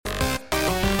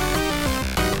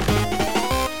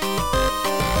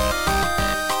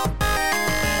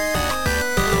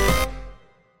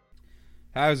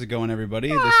How's it going, everybody?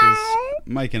 This is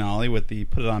Mike and Ollie with the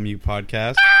Put It On Mute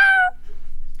podcast.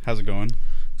 How's it going?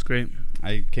 It's great.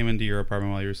 I came into your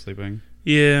apartment while you were sleeping.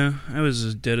 Yeah, I was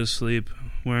just dead asleep,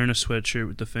 wearing a sweatshirt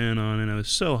with the fan on, and it was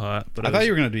so hot. But I thought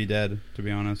you were going to be dead, to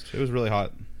be honest. It was really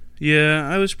hot. Yeah,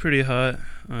 I was pretty hot,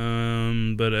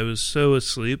 but I was so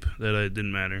asleep that it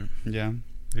didn't matter. Yeah.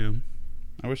 Yeah.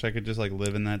 I wish I could just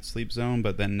live in that sleep zone,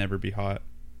 but then never be hot.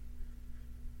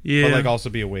 Yeah. But also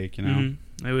be awake, you know? Mm-hmm.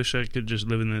 I wish I could just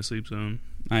live in that sleep zone.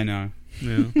 I know.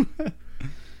 Yeah.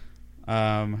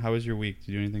 How was your week?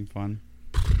 Did you do anything fun?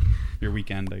 Your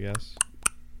weekend, I guess.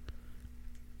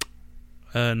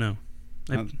 No.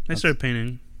 I started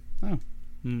painting. Oh.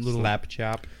 Slap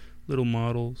chop. Little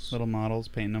models. Little models,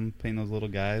 painting those little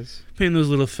guys. Painting those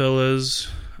little fellas.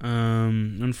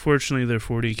 Unfortunately, they're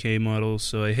 40K models,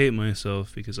 so I hate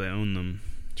myself because I own them.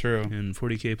 True. And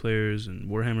 40K players and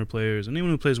Warhammer players, and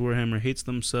anyone who plays Warhammer hates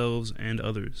themselves and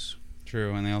others.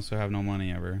 True, and they also have no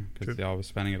money ever because they're always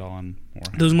spending it all on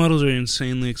Warhammer. Those models are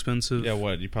insanely expensive. Yeah,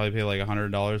 what? You probably pay like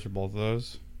 $100 for both of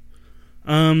those?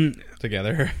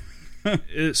 Together?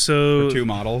 So for two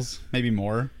models? Maybe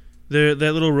more? That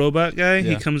little robot guy,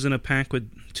 he comes in a pack with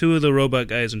two of the robot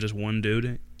guys and just one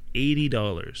dude.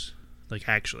 $80.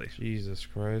 Actually. Jesus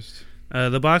Christ.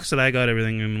 The box that I got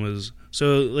everything in was...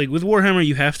 So, with Warhammer,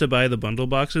 you have to buy the bundle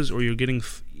boxes or you're getting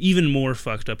even more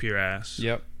fucked up your ass.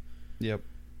 Yep. So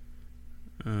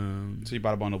you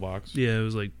bought a bundle box? Yeah, it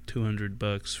was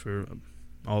 $200 for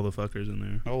all the fuckers in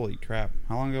there. Holy crap.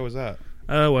 How long ago was that?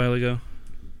 A while ago.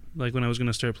 When I was going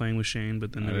to start playing with Shane,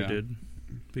 but then never did.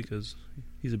 Because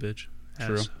he's a bitch.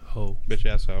 True. Ass-ho. Bitch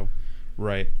ass-ho.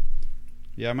 Right.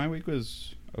 Yeah, my week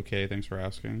was... okay, thanks for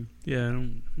asking. Yeah,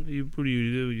 what do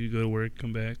you do? You go to work,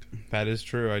 come back? That is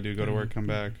true. I do go to work, come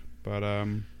back. But,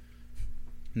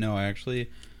 no, I actually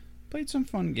played some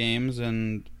fun games,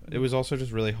 and it was also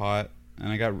just really hot.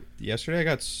 And yesterday I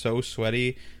got so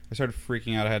sweaty, I started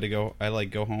freaking out. I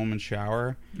go home and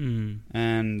shower.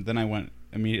 And then I went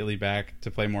immediately back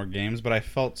to play more games, but I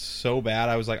felt so bad.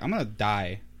 I was like, I'm going to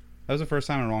die. That was the first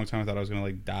time in a long time I thought I was going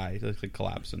to, die,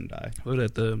 collapse and die. What,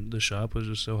 at the shop was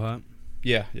just so hot?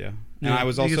 Yeah. And I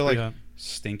was also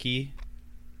stinky.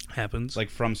 Happens.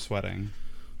 From sweating.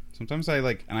 Sometimes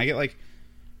I get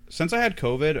since I had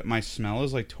COVID, my smell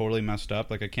is totally messed up.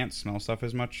 I can't smell stuff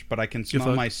as much, but I can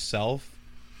smell myself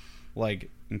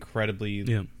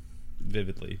incredibly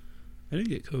vividly. I didn't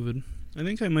get COVID. I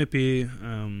think I might be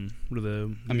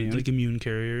immune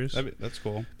carriers. That's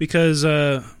cool. Because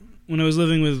when I was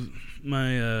living with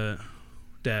my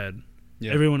dad,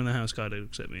 everyone in the house got it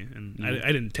except me, and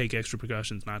I didn't take extra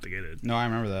precautions not to get it. No, I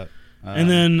remember that. And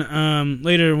then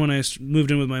later, when I moved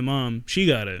in with my mom, she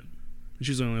got it.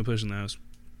 She's the only person in the house.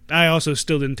 I also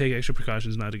still didn't take extra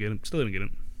precautions not to get it. Still didn't get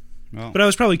it. Well, but I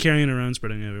was probably carrying it around,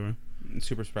 spreading it everywhere.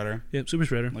 Super spreader. Yep, super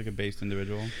spreader. Like a based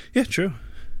individual. Yeah, true.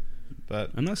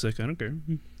 But I'm not sick. I don't care.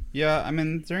 Yeah, I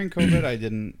mean, during COVID, I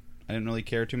didn't really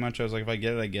care too much. I was like, if I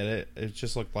get it, I get it. It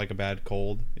just looked like a bad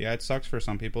cold. Yeah, it sucks for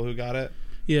some people who got it.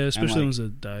 Yeah, especially the ones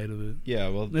that died of it. Yeah,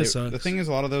 well, the thing is,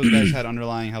 a lot of those guys had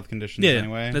underlying health conditions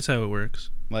anyway. That's how it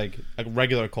works. A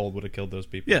regular cold would have killed those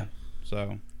people. Yeah.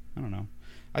 So, I don't know.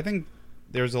 I think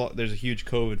there's a huge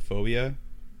COVID phobia.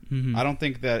 Mm-hmm. I don't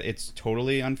think that it's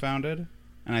totally unfounded,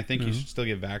 and I think you should still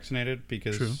get vaccinated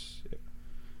because... True.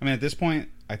 I mean, at this point,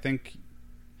 I think...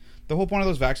 The whole point of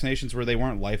those vaccinations were they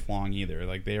weren't lifelong either.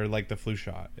 They are like the flu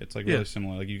shot. It's really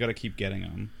similar. You got to keep getting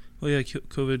them. Well, yeah,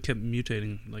 COVID kept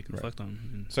mutating fucked on.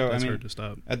 And so that's hard to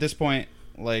stop. At this point,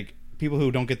 people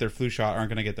who don't get their flu shot aren't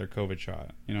going to get their COVID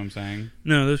shot. You know what I'm saying?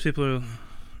 No, those people aren't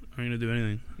going to do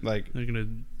anything. They're going to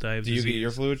die of disease. Do you get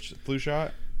your flu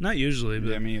shot? Not usually. But,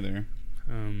 yeah, me either.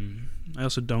 I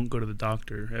also don't go to the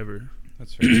doctor ever.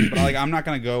 That's fair. But I'm not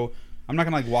going to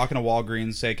walk into Walgreens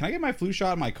and say, "Can I get my flu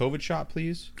shot and my COVID shot,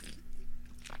 please?"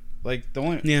 The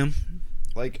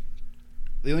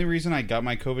only reason I got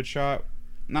my COVID shot,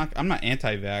 I'm not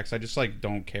anti-vax. I just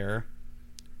don't care.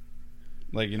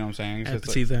 You know what I'm saying?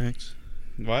 Apathy vax.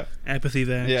 What? Apathy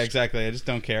vax. Yeah, exactly. I just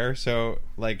don't care. So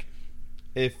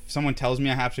if someone tells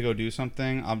me I have to go do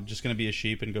something, I'm just gonna be a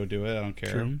sheep and go do it. I don't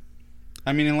care. True.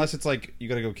 I mean, unless it's you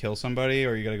gotta go kill somebody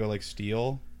or you gotta go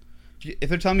steal. If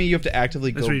they're telling me you have to actively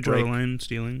That's where you draw the line,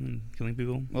 stealing and killing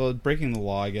people. Well, breaking the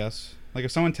law, I guess. If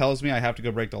someone tells me I have to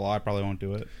go break the law, I probably won't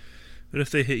do it. But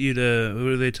if they hit you what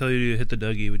do they tell you to hit the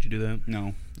Dougie? Would you do that?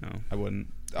 No, I wouldn't.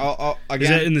 Again, is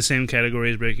that in the same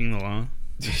category as breaking the law?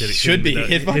 Should be.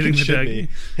 It fucking should be.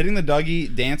 Hitting the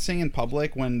Dougie, dancing in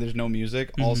public when there's no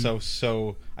music. Mm-hmm. Also,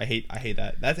 so I hate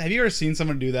that. Have you ever seen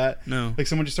someone do that? No.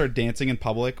 Someone just start dancing in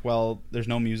public while there's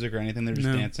no music or anything. They're just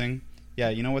dancing. Yeah,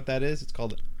 you know what that is? It's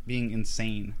called being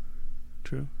insane.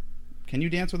 True. Can you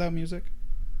dance without music?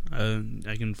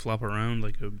 I can flop around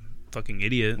like a fucking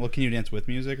idiot. Well, can you dance with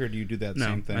music, or do you do that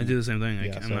same thing? I do the same thing.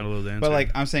 I'm not a little dancer. But,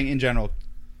 like, I'm saying in general,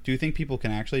 do you think people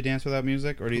can actually dance without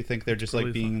music, or do you think they're just,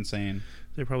 like, being insane?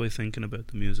 They're probably thinking about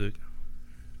the music.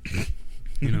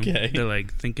 You know? Okay. They're,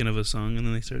 like, thinking of a song, and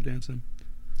then they start dancing.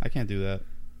 I can't do that.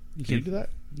 Can you do that?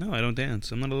 No, I don't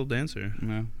dance. I'm not a little dancer.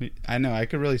 No. I know. I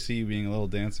could really see you being a little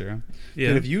dancer. Yeah.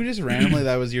 Dude, if you just randomly,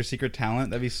 that was your secret talent,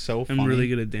 that'd be so funny. I'm really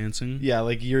good at dancing. Yeah,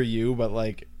 like, you're you, but,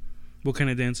 like... What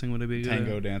kind of dancing would I be good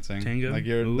Tango at? dancing. Tango? Like,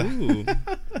 you're... Ooh.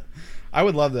 I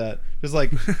would love that. Just,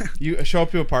 like, you show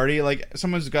up to a party, like,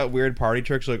 someone's got weird party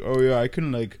tricks, like, oh, yeah, I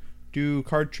can, like, do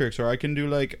card tricks, or I can do,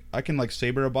 like,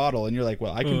 saber a bottle, and you're like,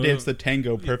 well, I can dance the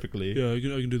tango perfectly. Yeah, I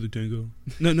can do the tango.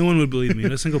 No one would believe me.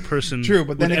 Not a single person True,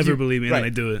 but then would if ever you- believe me, right. and I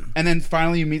do it. And then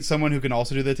finally you meet someone who can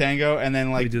also do the tango, and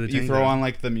then, like, do the you tango. throw on,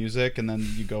 like, the music, and then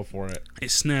you go for it. I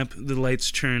snap, the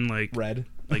lights turn, like Red.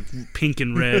 pink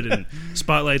and red, and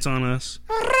spotlights on us.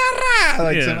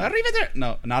 Like Yeah. some arrivederci.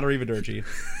 No, not arrivederci.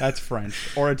 That's French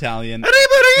or Italian.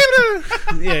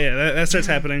 yeah, that starts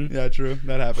happening. Yeah, true.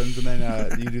 That happens, and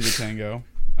then you do the tango,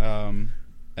 and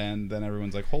then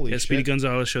everyone's like, "Holy Yeah, shit!" Speedy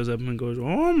Gonzalez shows up and goes,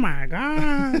 "Oh my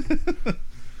god,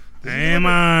 hey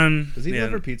man!" Does he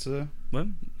deliver pizza? What?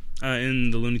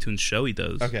 In the Looney Tunes show, he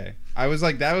does. Okay, I was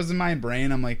like, that was in my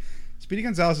brain. I'm like, Speedy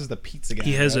Gonzalez is the pizza guy.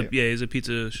 He has right? he has a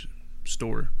pizza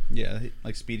store. Yeah,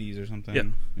 like Speedy's or something.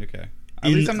 Yeah. Okay. At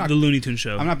In least I'm not. the Looney Tunes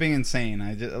show. I'm not being insane.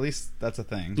 At least that's a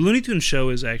thing. The Looney Tunes show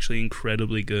is actually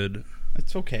incredibly good.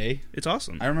 It's okay. It's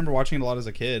awesome. I remember watching it a lot as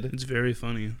a kid. It's very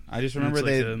funny. I just remember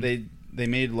It's like they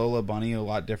made Lola Bunny a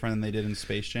lot different than they did in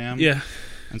Space Jam. Yeah.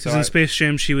 And Because in Space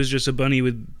Jam, she was just a bunny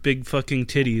with big fucking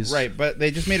titties. Right, but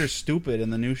they just made her stupid in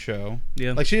the new show.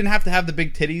 Yeah. Like, she didn't have to have the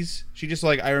big titties. She just,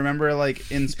 like, I remember,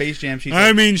 like, in Space Jam, she's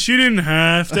I mean, she didn't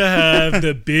have to have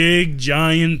the big,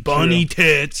 giant bunny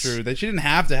tits. True, that she didn't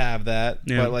have to have that,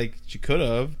 Yeah. but, like, she could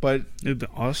have, but... It'd be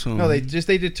awesome. No, they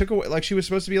took away... Like, she was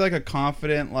supposed to be, like, a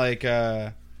confident, like,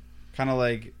 kind of,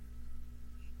 like...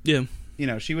 Yeah. You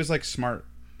know, she was, like, smart.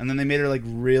 And then they made her, like,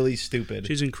 really stupid.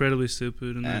 She's incredibly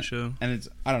stupid in that show. And it's...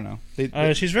 I don't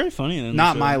know. She's very funny in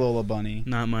Not the show. my Lola Bunny.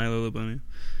 Not my Lola Bunny.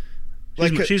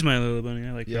 She's my Lola Bunny.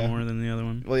 I like her more than the other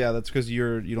one. Well, yeah, that's because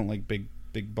you don't like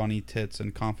big bunny tits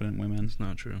and confident women. It's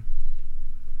not true.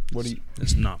 What do you...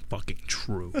 It's not fucking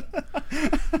true.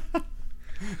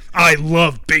 I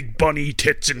love big bunny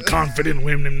tits and confident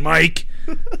women, Mike.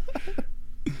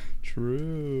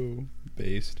 True.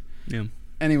 Based. Yeah.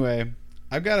 Anyway,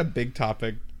 I've got a big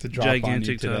topic to drop on you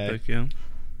Gigantic today. topic, yeah.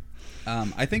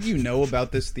 I think you know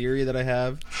about this theory that I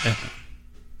have.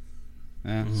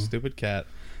 Stupid cat.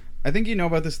 I think you know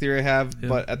about this theory I have,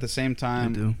 but at the same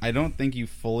time, I don't think you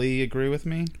fully agree with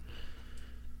me.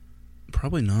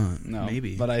 Probably not. No,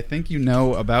 maybe. But I think you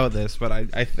know about this. But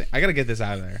I gotta get this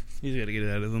out of there. You gotta get it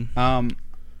out of them.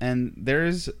 And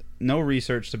there's no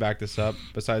research to back this up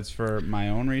besides for my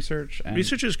own research. And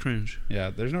research is cringe.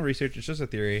 Yeah, there's no research. It's just a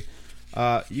theory.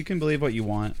 You can believe what you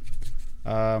want.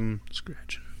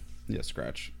 Scratch. Yeah,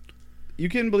 scratch. You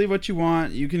can believe what you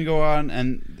want. You can go on,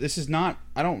 and this is not.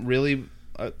 I don't really.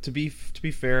 To be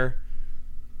fair,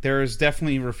 there is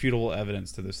definitely refutable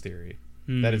evidence to this theory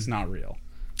that it's not real.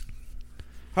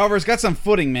 However, it's got some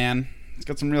footing, man. It's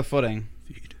got some real footing.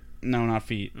 Feet. No, not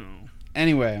feet. Oh.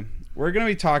 Anyway, we're going to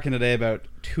be talking today about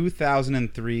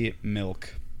 2003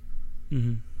 milk.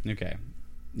 Mm-hmm. Okay.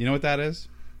 You know what that is?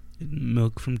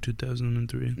 Milk from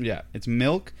 2003. Yeah, it's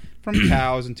milk from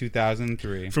cows in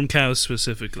 2003. From cows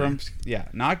specifically.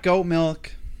 Not goat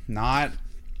milk, not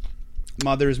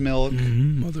mother's milk.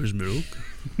 Mm-hmm. Mother's milk.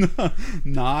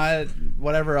 Not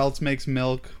whatever else makes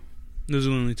milk. Those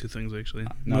are the only two things, actually.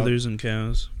 No. Mothers and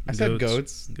cows. I said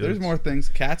goats. There's more things.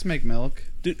 Cats make milk.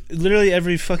 Dude, literally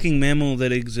every fucking mammal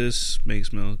that exists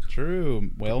makes milk. True.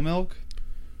 Whale milk?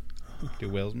 Do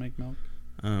whales make milk?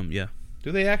 Yeah.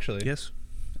 Do they actually? Yes.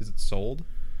 Is it sold?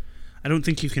 I don't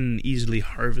think you can easily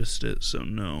harvest it, so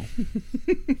no.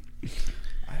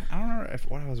 I don't know if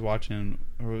what I was watching,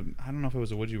 or I don't know if it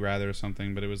was a Would You Rather or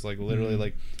something, but it was like literally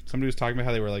like somebody was talking about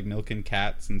how they were like milking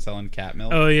cats and selling cat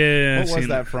milk. Oh yeah. What was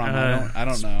that from? I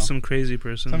don't know. Some crazy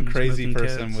person. Some crazy milking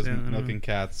person cats. was Yeah, milking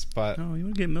cats, but oh, you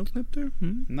want to get milk nipped there?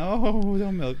 No,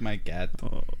 don't milk my cat.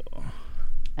 Oh.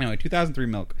 Anyway, 2003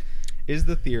 milk is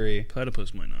the theory.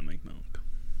 Platypus might not make milk.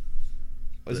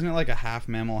 Isn't it like a half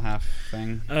mammal, half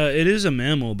thing? It is a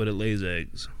mammal, but it lays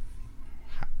eggs.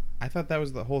 I thought that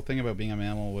was the whole thing about being a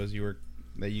mammal was you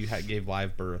gave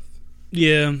live birth.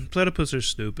 Yeah, platypus are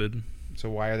stupid. So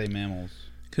why are they mammals?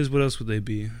 Because what else would they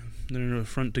be? They're an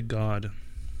affront to God.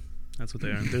 That's what they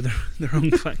are. They're their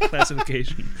own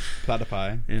classification.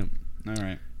 Platypi. Yeah. All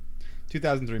right.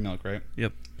 2003 milk, right?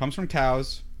 Yep. Comes from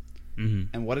cows.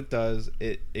 Mm-hmm. And what it does,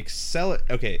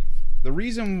 okay, the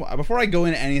reason, before I go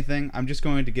into anything, I'm just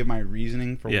going to give my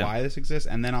reasoning for why this exists,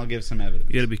 and then I'll give some evidence.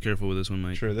 You gotta be careful with this one,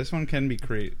 Mike. Sure, this one can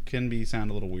sound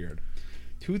a little weird.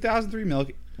 2003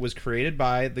 milk was created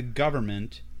by the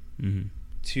government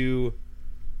to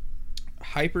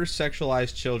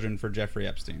hypersexualize children for Jeffrey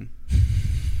Epstein.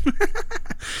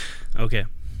 Okay.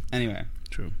 Anyway.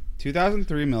 True.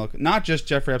 2003 milk, not just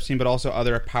Jeffrey Epstein, but also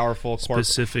other powerful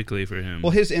specifically for him. Well,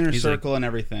 his inner circle and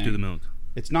everything. Do the milk.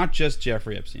 It's not just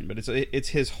Jeffrey Epstein, but it's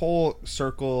his whole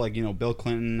circle, like, you know, Bill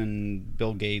Clinton and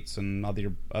Bill Gates and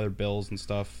other Bills and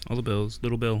stuff. All the Bills,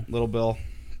 Little Bill.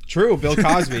 True, Bill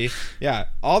Cosby. Yeah,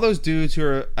 all those dudes who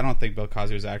are. I don't think Bill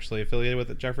Cosby was actually affiliated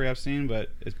with Jeffrey Epstein,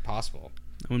 but it's possible.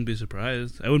 I wouldn't be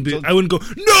surprised. I wouldn't go.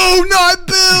 No, not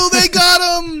Bill. They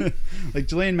got him. Like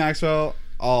Ghislaine Maxwell,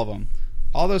 all of them.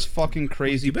 All those fucking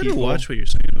crazy people. You better watch what you're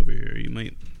saying over here. You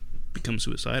might become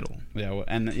suicidal.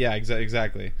 Yeah,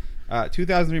 exactly.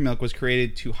 2003 milk was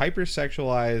created to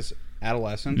hypersexualize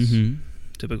adolescents. Mm-hmm.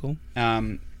 Typical.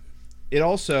 It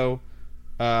also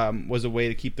was a way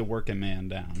to keep the working man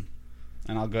down,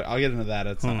 and I'll get into that.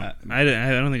 I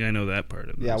don't think I know that part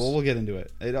of this. Yeah, well, we'll get into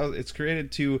it. It's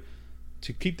created to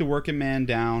keep the working man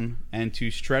down and to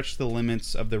stretch the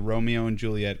limits of the Romeo and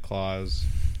Juliet clause.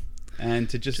 And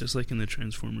to just like in the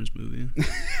Transformers movie.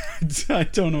 I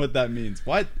don't know what that means.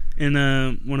 What? In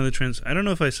one of the I don't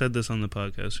know if I said this on the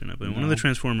podcast or not, but in one of the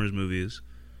Transformers movies,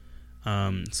 it's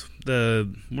one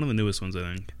of the newest ones,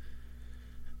 I think.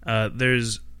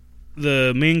 There's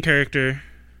the main character,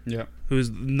 who's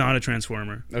not a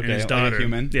Transformer, and his daughter, like a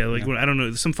human. Yeah, I don't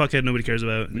know, some fuckhead nobody cares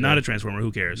about. Not a Transformer.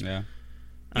 Who cares? Yeah.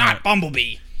 Not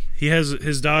Bumblebee. He has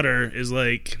his daughter is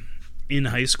like in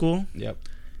high school. Yep.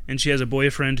 And she has a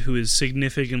boyfriend who is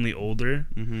significantly older.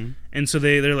 Mm-hmm. And so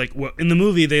they're like, well, in the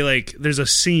movie, there's a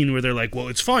scene where they're like, well,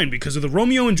 it's fine because of the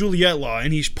Romeo and Juliet law.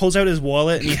 And he pulls out his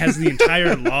wallet and he has the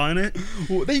entire law in it.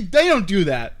 Well, they don't do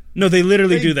that. No, they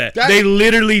literally do that. They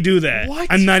literally do that. What?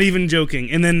 I'm not even joking.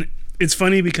 And then it's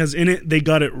funny because in it, they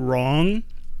got it wrong.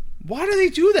 Why do they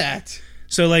do that?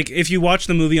 So, like, if you watch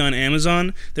the movie on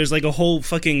Amazon, there's, like, a whole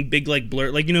fucking big, like,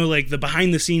 blurb. Like, you know, like, the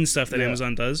behind-the-scenes stuff that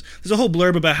Amazon does. There's a whole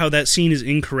blurb about how that scene is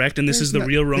incorrect, and this is the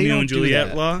real Romeo and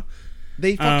Juliet law.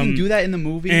 They fucking do that in the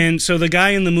movie? And so the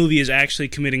guy in the movie is actually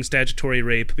committing statutory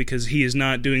rape because he is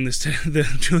not doing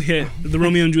the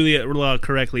Romeo and Juliet law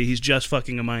correctly. He's just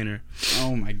fucking a minor.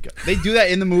 Oh, my God. They do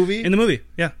that in the movie? In the movie,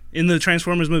 yeah. In the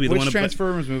Transformers movie. Which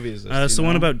Transformers movie is this? It's the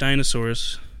one about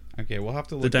dinosaurs. Okay, we'll have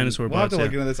to look. The dinosaur bots. We'll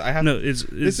have to look into this.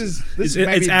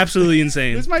 It's absolutely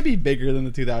insane. This might be bigger than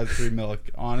the 2003 milk,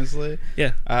 honestly.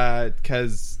 Yeah.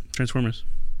 Because Transformers.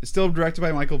 It's still directed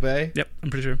by Michael Bay. Yep, I'm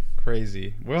pretty sure.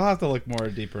 Crazy. We'll have to look more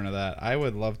deeper into that. I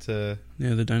would love to.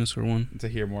 Yeah, the dinosaur one. To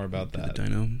hear more about that. The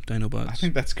Dinobots. I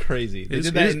think that's crazy. They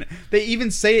did that. They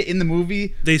even say it in the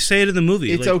movie. They say it in the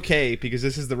movie. It's okay because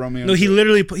this is the Romeo. No, he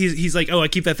literally he's like, oh, I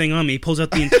keep that thing on me. He pulls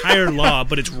out the entire law,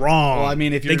 but it's wrong. Well, I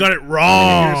mean, if they got it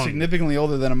wrong, if you're significantly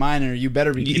older than a minor, you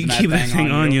better be keeping that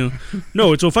thing on you.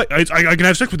 No, it's okay. I can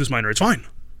have sex with this minor. It's fine.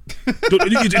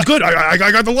 It's good. I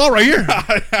got the law right here.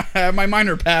 I have my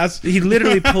minor pass. He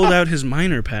literally pulled out his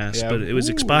minor pass, but it was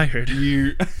expired.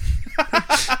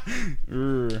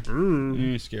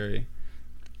 Scary.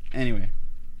 Anyway,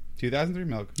 2003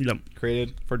 milk. Yep.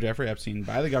 Created for Jeffrey Epstein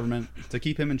by the government to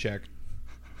keep him in check.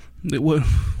 What?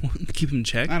 Keep him in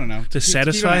check? I don't know. To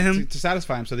satisfy him? To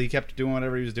satisfy him so that he kept doing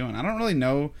whatever he was doing. I don't really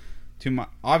know too much.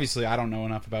 Obviously, I don't know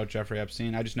enough about Jeffrey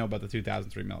Epstein. I just know about the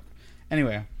 2003 milk.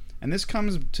 Anyway. And this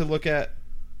comes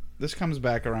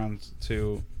back around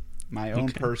to my own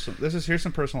personal. Here's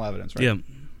some personal evidence, right? Yeah.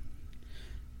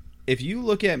 If you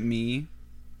look at me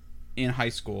in high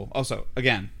school, also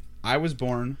again, I was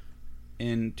born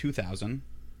in 2000.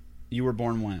 You were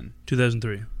born when?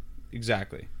 2003.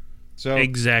 Exactly. So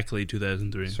exactly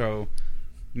 2003. So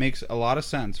makes a lot of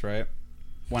sense, right?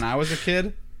 When I was a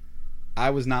kid, I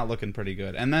was not looking pretty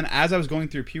good. And then as I was going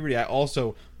through puberty, I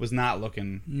also was not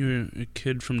looking... You're a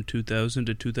kid from 2000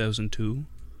 to 2002?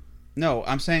 No,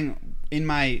 I'm saying in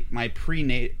my in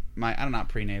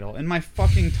my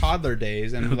fucking toddler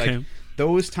days and like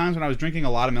those times when I was drinking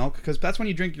a lot of milk, because that's when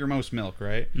you drink your most milk,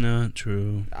 right? Not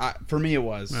true. For me it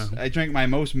was. Oh. I drank my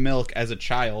most milk as a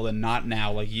child and not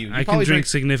now like you. I can drink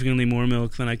significantly more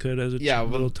milk than I could as a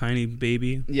little tiny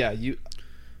baby. Yeah,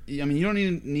 I mean, you don't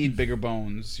even need bigger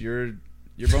bones. Your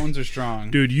bones are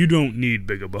strong. Dude, you don't need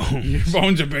bigger bones. Your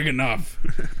bones are big enough.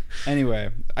 Anyway,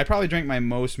 I probably drank my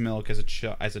most milk as a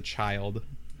child.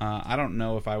 I don't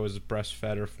know if I was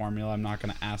breastfed or formula. I'm not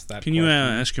going to ask that question. Can you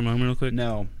ask your mom real quick?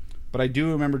 No. but I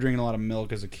do remember drinking a lot of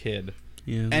milk as a kid.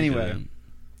 Yeah. Anyway,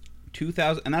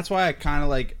 2000, and that's why I kind of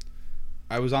like,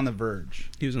 I was on the verge.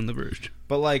 He was on the verge.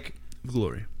 But like,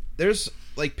 glory. There's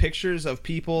like pictures of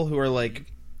people who are like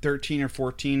 13 or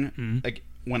 14, mm-hmm. like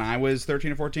when I was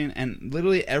 13 or 14, and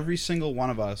literally every single one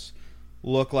of us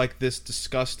look like this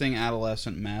disgusting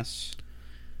adolescent mess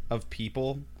of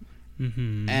people.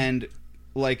 Mm-hmm. And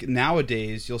like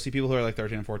nowadays, you'll see people who are like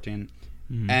 13 and 14,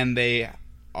 mm-hmm. and they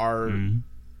are. Mm-hmm.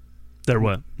 They're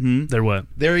what? Hmm? They're what?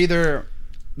 They're either.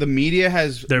 The media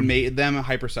has made them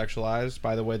hypersexualized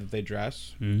by the way that they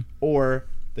dress, or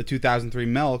the 2003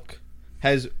 milk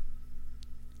has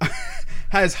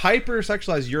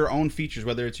hypersexualized your own features,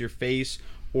 whether it's your face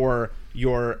or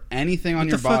your anything on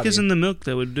your body. What the fuck is in the milk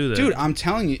that would do that? Dude, I'm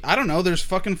telling you, I don't know. There's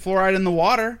fucking fluoride in the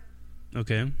water.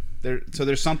 Okay. So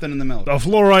there's something in the milk. The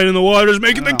fluoride in the water is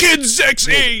making the kids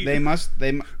sexy. They must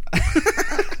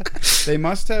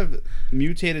have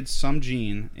mutated some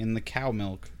gene in the cow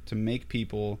milk to make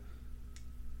people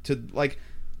to like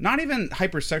not even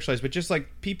hypersexualized, but just like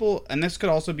people, and this could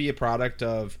also be a product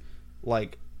of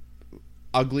like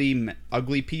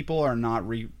ugly people are not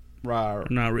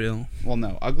not real. Well,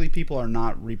 no, ugly people are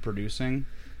not reproducing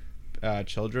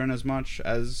children as much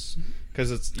as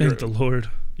because it's thank the Lord.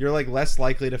 You're like less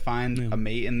likely to find a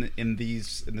mate in the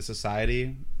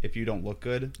society if you don't look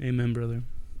good. Amen, brother.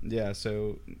 Yeah,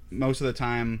 so most of the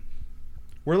time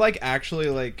we're like actually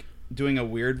like doing a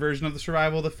weird version of the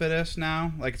survival of the fittest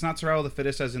now. Like it's not survival of the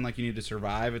fittest as in like you need to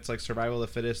survive. It's like survival of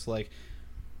the fittest like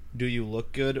do you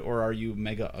look good or are you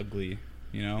mega ugly,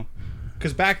 you know?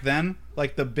 Because back then,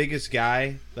 like the biggest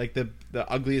guy, like the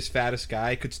ugliest, fattest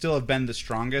guy could still have been the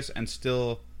strongest and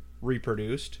still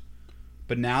reproduced.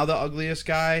 But now the ugliest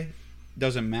guy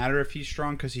doesn't matter if he's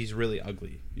strong because he's really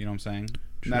ugly. You know what I'm saying?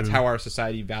 And that's how our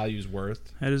society values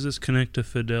worth. How does this connect to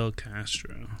Fidel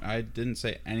Castro? I didn't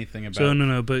say anything about. So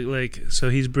no, but like, so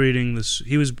he's breeding this.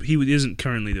 He isn't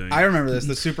currently doing. I remember this.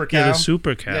 The super cow. Yeah, the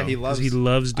super cow. Yeah, he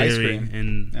loves dairy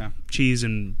and cheese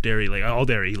and dairy, like all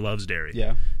dairy. He loves dairy.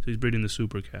 Yeah. So he's breeding the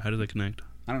super cow. How does that connect?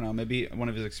 I don't know. Maybe one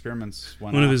of his experiments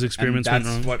went went wrong.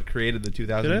 That's what created the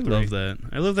 2003. Dude, I love that.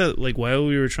 I love that. Like while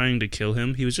we were trying to kill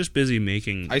him, he was just busy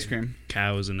making ice cream,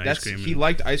 cows and ice cream. He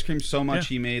liked ice cream so much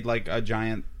he made like a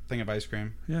giant thing of ice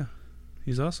cream. Yeah,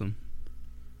 he's awesome.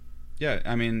 Yeah,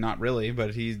 I mean not really,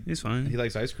 but he's fine. He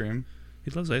likes ice cream.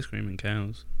 He loves ice cream and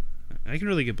cows. I can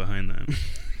really get behind that.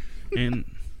 And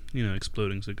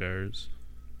exploding cigars.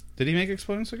 Did he make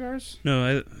exploding cigars? No,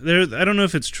 I don't know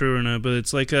if it's true or not, but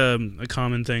it's like a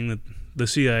common thing that the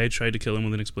CIA tried to kill him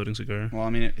with an exploding cigar. Well,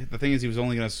 I mean, the thing is, he was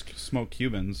only going to smoke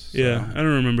Cubans. So. Yeah, I don't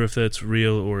remember if that's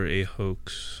real or a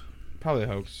hoax. Probably a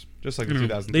hoax, just like the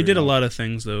 2003. They did a lot of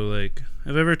things, though. Like,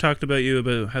 have I ever talked about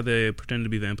how they pretended to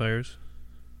be vampires?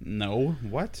 No.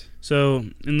 What? So,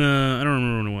 I don't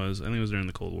remember when it was. I think it was during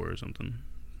the Cold War or something.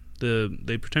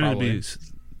 They pretended to be...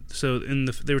 So,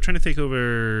 they were trying to take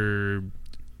over...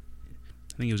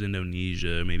 I think it was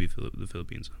Indonesia, maybe the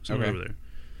Philippines, somewhere over there.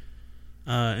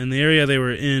 And the area they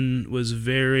were in was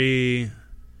very...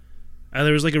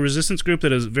 there was like a resistance group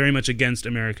that was very much against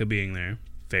America being there.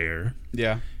 Fair.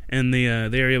 Yeah. And the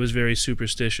area was very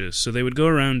superstitious, so they would go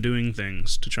around doing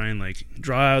things to try and like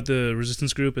draw out the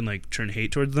resistance group and like turn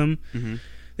hate towards them. Mm-hmm.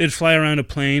 They'd fly around a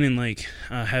plane and like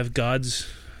have God's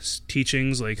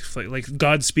teachings, like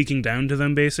God speaking down to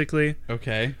them, basically.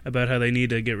 Okay. About how they need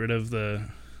to get rid of the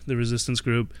resistance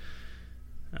group,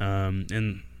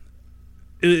 and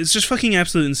it's just fucking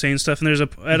absolute insane stuff. And there's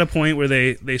at a point where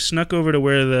they snuck over to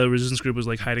where the resistance group was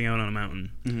like hiding out on a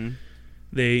mountain. Mm-hmm.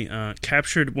 They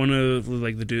captured one of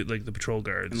the patrol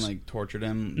guards and like tortured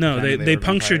him. No, they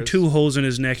punctured 2 holes in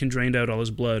his neck and drained out all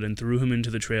his blood and threw him into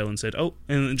the trail and said, "Oh,"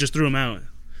 and just threw him out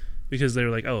because they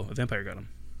were like, "Oh, a vampire got him."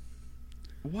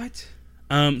 What?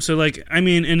 So like, I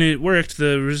mean, and it worked.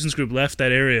 The resistance group left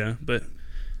that area, but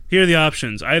here are the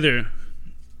options: either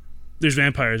there's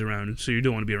vampires around, so you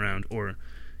don't want to be around, or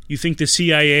you think the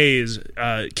CIA is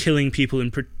killing people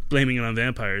and blaming it on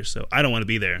vampires, so I don't want to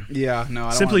be there. Yeah, no,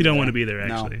 I don't want to be there,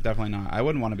 actually. No, definitely not. I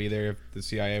wouldn't want to be there if the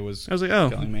CIA was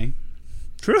killing me.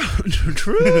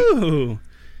 True.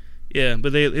 Yeah,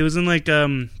 but it was in like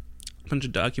a bunch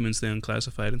of documents they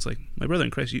unclassified. It's like, my brother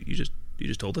in Christ, you just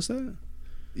told us that?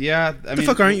 Yeah, I mean, the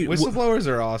fuck aren't you? Whistleblowers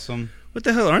are awesome. What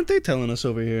the hell aren't they telling us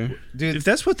over here, dude? If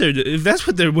that's what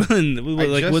they're willing,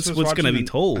 like what's going to be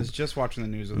told? I was just watching the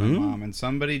news with my mom, and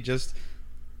somebody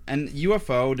and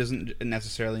UFO doesn't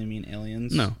necessarily mean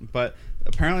aliens, no. But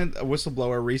apparently, a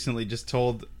whistleblower recently just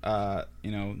told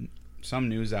some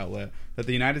news outlet that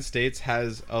the United States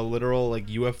has a literal like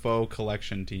UFO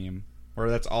collection team, where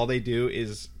that's all they do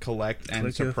is collect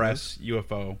and suppress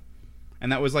UFO.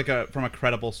 and that was like from a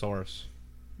credible source.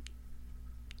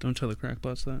 Don't tell the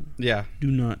crackpots that. Yeah. Do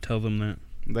not tell them that.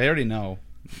 They already know.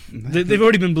 They've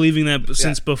already been believing that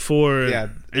since before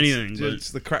anything.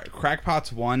 It's the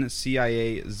crackpots 1,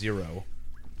 CIA 0.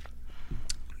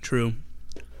 True.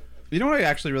 You know what I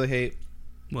actually really hate?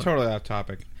 What? Totally off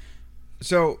topic.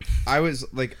 So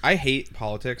I hate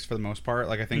politics for the most part.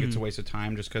 Like I think it's a waste of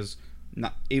time just because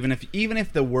even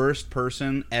if the worst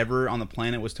person ever on the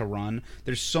planet was to run,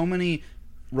 there's so many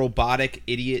robotic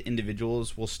idiot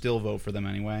individuals will still vote for them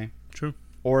anyway. True.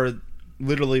 Or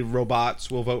literally robots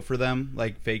will vote for them,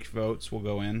 like fake votes will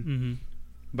go in. Mm-hmm.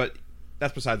 But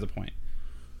that's besides the point.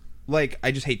 Like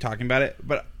I just hate talking about it,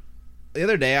 but the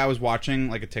other day I was watching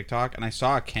like a TikTok and I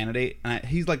saw a candidate and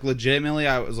he's like legitimately,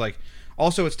 I was like,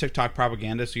 also it's TikTok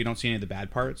propaganda, so you don't see any of the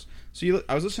bad parts. So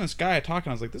I was listening to this guy talk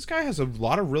and I was like, this guy has a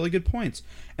lot of really good points.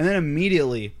 And then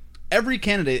immediately, every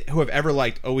candidate who I've ever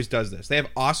liked always does this. They have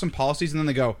awesome policies and then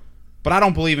they go, but I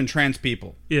don't believe in trans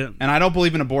people. Yeah. And I don't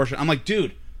believe in abortion. I'm like,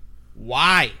 dude,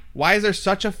 why? Why is there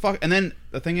such a fuck? And then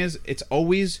the thing is, it's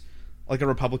always like a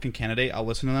Republican candidate. I'll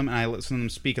listen to them and I listen to them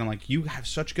speak and I'm like, you have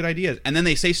such good ideas. And then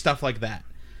they say stuff like that.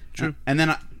 True. And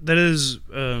then that is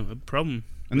a problem.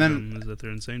 And then is that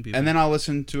they're insane people. And then I'll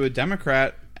listen to a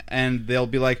Democrat and they'll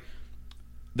be like,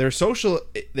 their social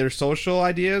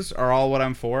ideas are all what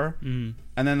I'm for. Mm-hmm.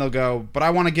 And then they'll go, but I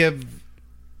want to give,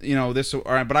 this,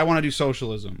 or but I want to do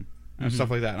socialism and stuff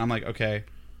like that. And I'm like, okay,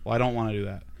 well, I don't want to do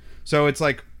that. So it's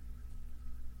like,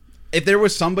 if there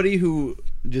was somebody who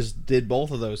just did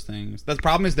both of those things, the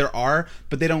problem is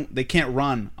but they can't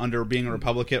run under being a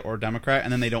Republican or Democrat,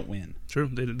 and then they don't win. True,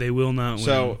 they will not win.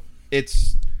 So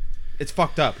it's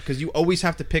fucked up because you always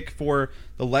have to pick for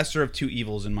the lesser of two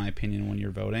evils, in my opinion, when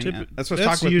you're voting. That's what I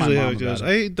was talking with my mom about.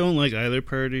 I don't like either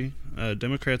party.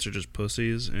 Democrats are just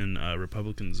pussies, and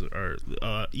Republicans are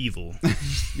evil.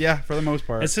 Yeah, for the most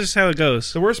part. That's just how it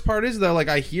goes. The worst part is though, like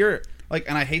I hear, like,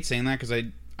 and I hate saying that because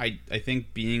I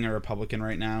think being a Republican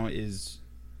right now is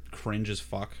cringe as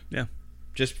fuck. Yeah.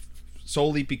 Just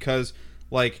solely because,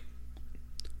 like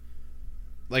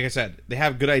I said, they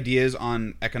have good ideas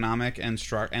on economic and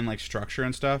structure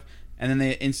and stuff, and then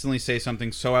they instantly say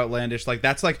something so outlandish. Like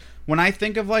that's like when I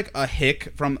think of like a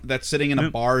hick that's sitting in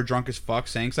a bar drunk as fuck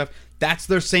saying stuff. That's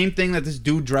the same thing that this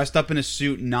dude dressed up in a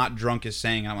suit, not drunk, is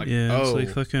saying. I'm like, it's like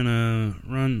fucking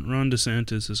Ron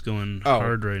DeSantis is going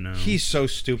hard right now. He's so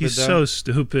stupid. He's so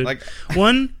stupid. Like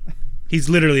one. He's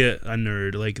literally a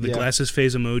nerd. Like the glasses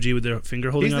face emoji with their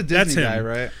finger holding up. That's him. Guy,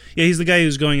 right? Yeah, he's the guy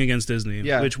who's going against Disney.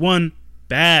 Yeah. Which one?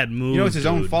 Bad move. It's his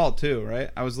own fault too, right?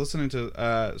 I was listening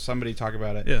to somebody talk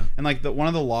about it. Yeah. And like one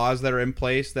of the laws that are in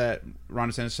place that Ron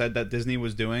DeSantis said that Disney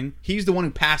was doing, he's the one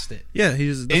who passed it. Yeah,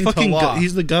 he's the fucking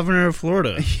he's the governor of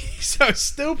Florida. He's so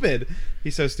stupid.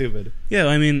 Yeah,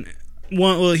 I mean,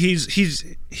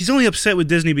 he's only upset with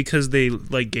Disney because they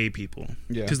like gay people.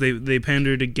 Yeah. Because they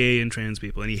pander to gay and trans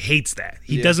people, and he hates that.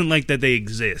 He doesn't like that they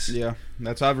exist. Yeah,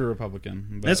 that's every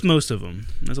Republican. But that's most of them.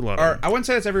 That's a lot of them. I wouldn't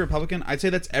say that's every Republican. I'd say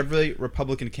that's every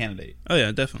Republican candidate. Oh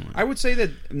yeah, definitely. I would say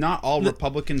that not all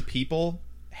Republican people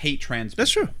hate trans people.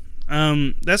 That's true.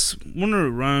 That's one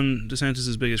of Ron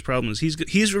DeSantis' biggest problems.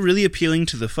 He's really appealing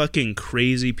to the fucking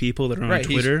crazy people that are on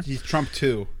Twitter. He's Trump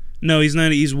too. No, he's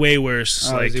not. He's way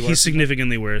worse. He's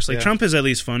significantly worse. Trump is at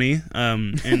least funny.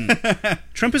 And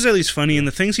Trump is at least funny, and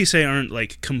the things he say aren't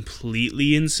like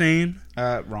completely insane.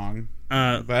 Wrong.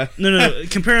 But no.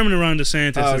 Compare him to Ron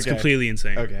DeSantis. It's completely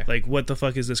insane. Okay. Like, what the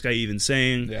fuck is this guy even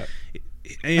saying?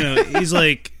 Yeah. He's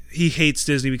like, he hates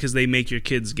Disney because they make your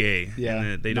kids gay. Yeah,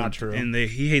 and they don't, not true. And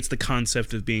he hates the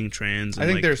concept of being trans. And I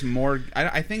think there's more.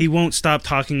 I think he won't stop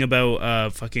talking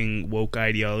about fucking woke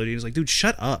ideology. He's like, dude,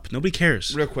 shut up. Nobody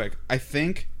cares. Real quick, I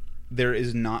think there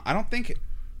is not. I don't think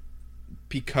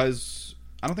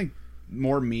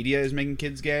more media is making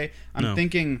kids gay. I'm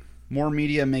thinking more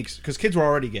media makes, because kids were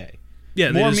already gay.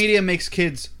 Yeah, more media makes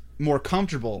kids more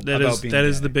comfortable about being gay. That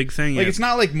is the big thing. Like, it's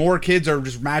not like more kids are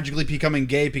just magically becoming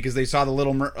gay because they saw the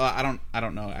Little I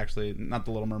don't know, actually, not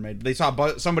the Little Mermaid. They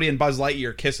saw somebody in Buzz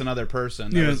Lightyear kiss another person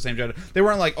that was the same gender. They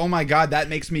weren't like, oh my god, that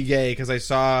makes me gay because I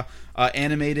saw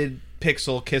animated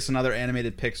pixel kiss another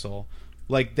animated pixel.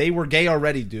 Like, they were gay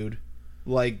already, dude.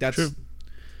 Like, that's true.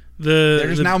 They're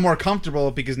just now more comfortable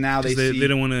because now they see, they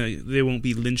don't want to. They won't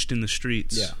be lynched in the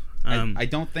streets. Yeah, I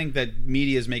don't think that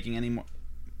media is making any more.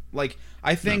 Like,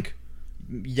 I think,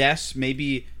 yes,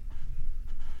 maybe,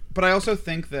 but I also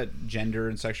think that gender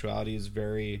and sexuality is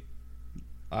very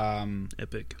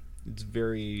epic. It's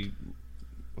very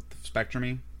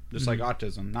spectrumy, just like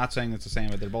autism. Not saying it's the same,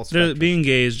 but they're both. Being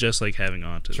gay is just like having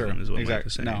autism. Sure, is what exactly. I'm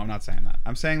saying. No, I'm not saying that.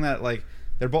 I'm saying that like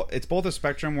they're both. It's both a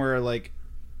spectrum where like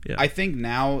Yeah. I think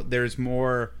now there's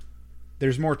more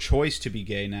choice to be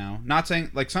gay now. Not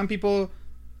saying like some people.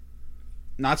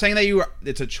 Not saying that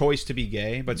it's a choice to be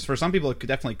gay, but for some people it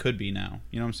definitely could be now.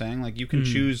 You know what I'm saying? Like you can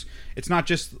choose. It's not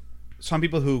just some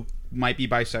people who might be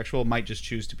bisexual might just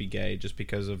choose to be gay just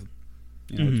because of,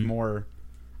 you know, it's more.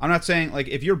 I'm not saying like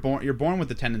if you're born with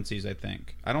the tendencies. I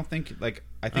think. I don't think like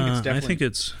I think it's definitely. I think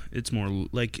it's more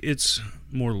like it's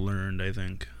more learned. I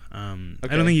think.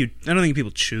 Okay. I don't think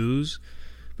people choose,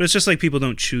 but it's just like people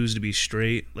don't choose to be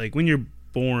straight. Like when you're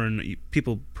born,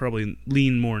 people probably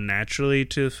lean more naturally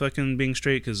to fucking being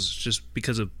straight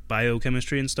because of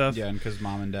biochemistry and stuff. Yeah, and because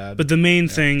mom and dad. But the main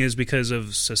thing is because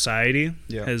of society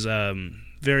has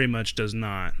very much does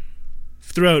not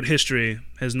throughout history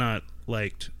has not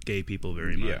liked gay people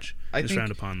very much. It's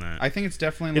frowned upon that. I think it's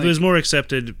definitely if it was more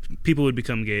accepted, people would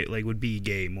become gay, like would be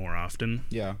gay more often.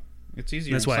 Yeah, it's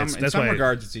easier. That's in some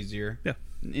regards, it's easier. Yeah,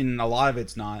 in a lot of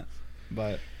it's not,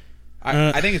 but.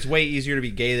 I think it's way easier to be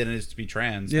gay than it is to be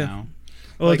trans now.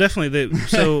 Well, like, definitely.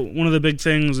 So one of the big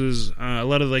things is a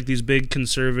lot of like these big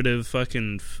conservative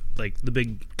like the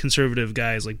big conservative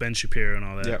guys like Ben Shapiro and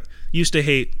all that used to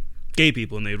hate gay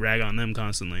people and they rag on them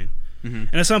constantly. Mm-hmm.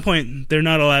 And at some point, they're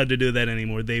not allowed to do that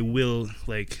anymore. They will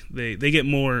they get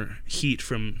more heat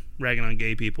from ragging on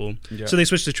gay people, so they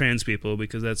switch to trans people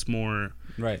because that's more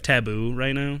taboo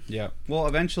right now. Yeah. Well,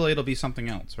 eventually it'll be something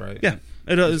else, right? Yeah.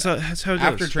 That's how it goes.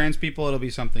 After trans people, it'll be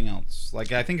something else.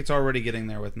 Like I think it's already getting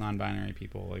there with non-binary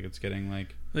people. Like it's getting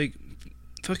like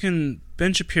fucking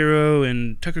Ben Shapiro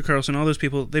and Tucker Carlson, all those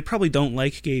people. They probably don't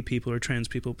like gay people or trans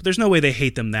people, but there's no way they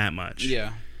hate them that much.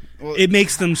 Yeah. Well, it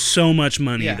makes them so much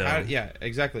money, though. Yeah,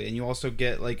 exactly. And you also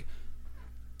get like,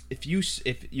 if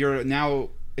you're now,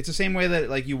 it's the same way that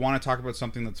like you want to talk about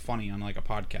something that's funny on like a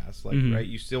podcast, like right.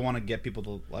 You still want to get people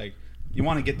to like, you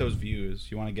want to get those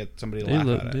views. You want to get somebody to laugh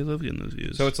at it. They love getting those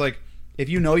views. So it's like if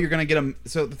you know you're gonna get them.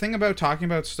 So the thing about talking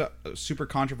about super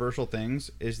controversial things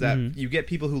is that you get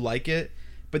people who like it,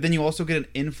 but then you also get an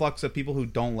influx of people who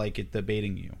don't like it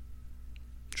debating you.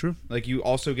 True. Like you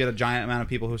also get a giant amount of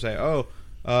people who say, "Oh,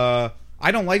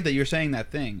 I don't like that you're saying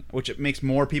that thing," which it makes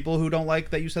more people who don't like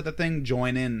that you said that thing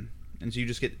join in, and so you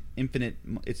just get infinite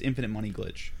money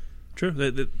glitch. True.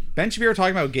 Ben Shapiro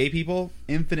talking about gay people,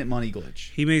 infinite money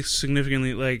glitch. He makes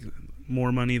significantly like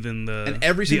more money than and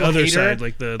every single other hater, side,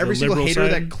 like the every single liberal hater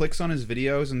side that clicks on his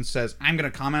videos and says, "I'm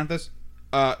going to comment this,"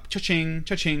 cha-ching,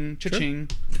 cha-ching, cha-ching.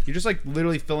 Sure. You're just like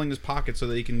literally filling his pockets so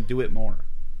that he can do it more.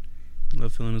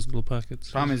 Love filling his little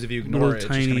pockets. Problem is if you ignore it's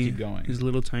just going to keep going. His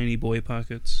little tiny boy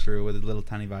pockets. True, with his little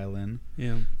tiny violin.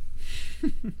 Yeah.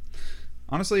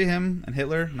 Honestly, him and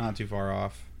Hitler, not too far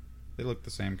off. They look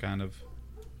the same kind of.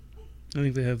 I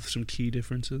think they have some key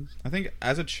differences. I think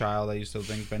as a child, I used to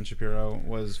think Ben Shapiro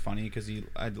was funny because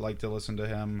I'd like to listen to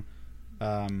him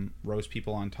roast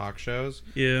people on talk shows.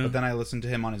 Yeah. But then I listened to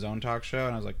him on his own talk show,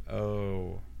 and I was like,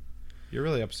 oh, you're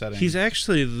really upsetting. He's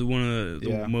actually one of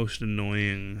the most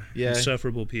annoying,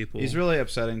 insufferable people. He's really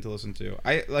upsetting to listen to.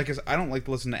 I don't like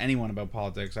to listen to anyone about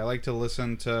politics. I like to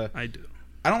listen to. I do.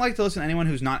 I don't like to listen to anyone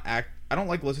who's not I don't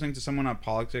like listening to someone on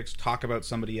politics talk about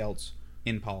somebody else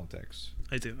in politics.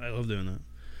 I do. I love doing that.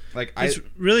 Like it's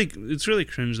really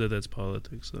cringe that that's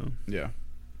politics, though. Yeah.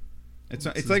 It's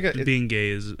like being gay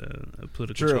is a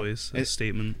political choice, a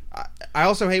statement. I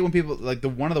also hate when people like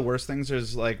one of the worst things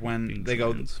is like when being they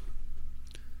trans. Go.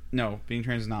 No, being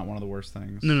trans is not one of the worst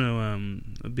things. No,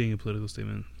 being a political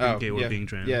statement. Being gay or being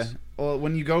trans. Yeah. Well,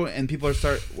 when you go and people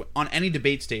start on any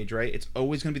debate stage, right? It's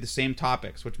always going to be the same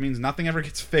topics, which means nothing ever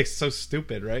gets fixed. It's so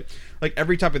stupid, right? Like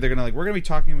every topic they're gonna we're gonna be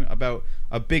talking about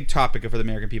a big topic for the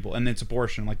American people, and it's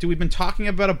abortion. Like, dude, we've been talking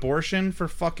about abortion for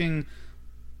fucking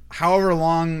however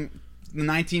long, the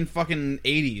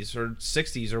 1980s or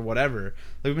 60s or whatever.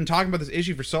 Like, we've been talking about this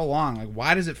issue for so long. Like,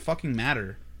 why does it fucking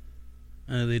matter?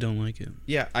 They don't like it.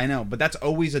 Yeah, I know, but that's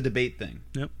always a debate thing.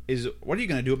 Yep. Is what are you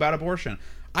going to do about abortion?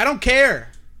 I don't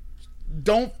care.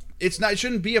 It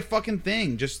shouldn't be a fucking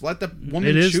thing. Just let the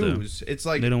woman choose. Though. It's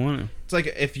like they don't want to. It's like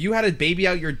if you had a baby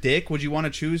out your dick, would you want to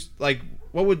choose? Like,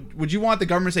 what would you want the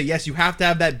government to say? Yes, you have to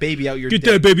have that baby out your dick.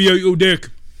 Get that baby out your dick.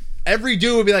 Every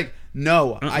dude would be like,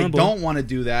 no, I don't want to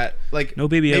do that. Like, no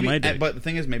baby out my dick. But the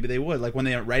thing is, maybe they would. Like when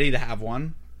they are ready to have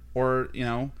one, or you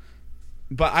know.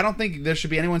 But I don't think there should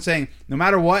be anyone saying, no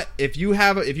matter what, if you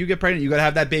get pregnant, you got to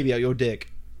have that baby out your dick.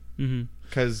 Mm-hmm.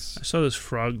 Because I saw this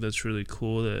frog that's really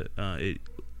cool that it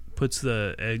puts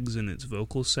the eggs in its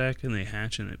vocal sac and they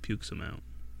hatch and it pukes them out.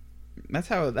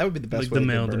 That would be the best way.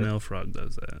 Like the male frog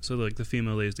does that. So like the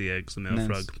female lays the eggs, the male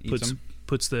frog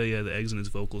puts the eggs in its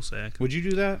vocal sac. Would you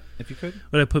do that if you could?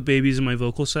 Would I put babies in my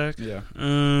vocal sac? Yeah.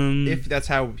 If that's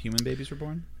how human babies were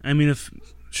born? I mean, if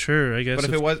Sure, I guess. But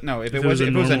if it was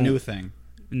a new thing.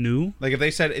 New? Like if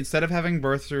they said instead of having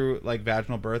birth through like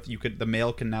vaginal birth, the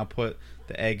male can now put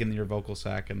the egg in your vocal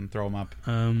sac and throw them up.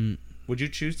 Would you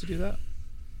choose to do that?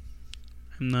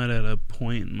 I'm not at a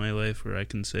point in my life where I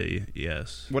can say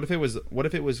yes. What if it was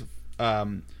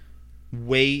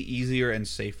way easier and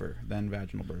safer than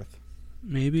vaginal birth?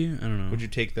 Maybe, I don't know. Would you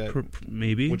take that?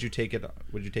 Maybe. Would you take it?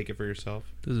 Would you take it for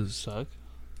yourself? Does it suck?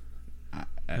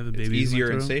 Have a baby. It's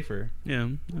easier and safer. Yeah,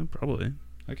 probably.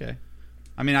 Okay.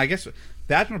 I mean, I guess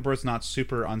vaginal birth's not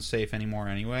super unsafe anymore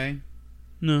anyway.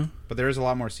 No. But there is a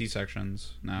lot more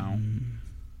C-sections now.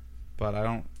 But I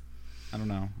don't know. I don't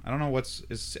know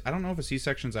I don't know if a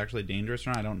C-section is actually dangerous or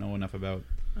not. I don't know enough about.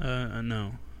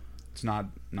 No. It's not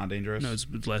dangerous. No,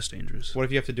 it's less dangerous. What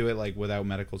if you have to do it like without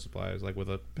medical supplies, like with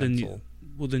a pencil?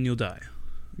 Then you'll die.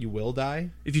 You will die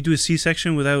if you do a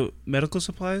C-section without medical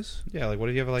supplies. Yeah, like what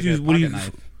if you have like a pocket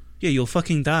knife? Yeah, you'll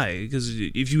fucking die because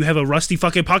if you have a rusty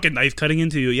fucking pocket knife cutting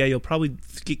into you, yeah, you'll probably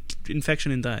get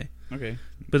infection and die. Okay.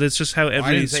 But that's just how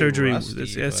every surgery.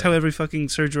 That's how every fucking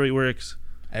surgery works.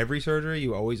 Every surgery,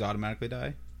 you always automatically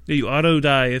die. Yeah, you auto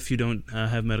die if you don't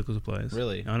have medical supplies.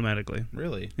 Really? Automatically.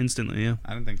 Really? Instantly, yeah.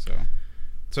 I didn't think so.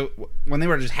 So when they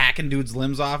were just hacking dudes'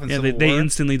 limbs off, and they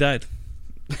instantly died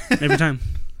every time.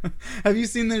 Have you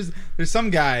seen? There's some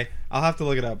guy. I'll have to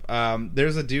look it up.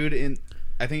 There's a dude in.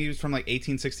 I think he was from like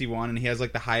 1861, and he has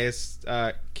like the highest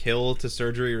kill to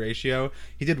surgery ratio.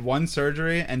 He did one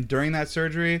surgery, and during that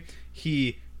surgery,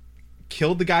 he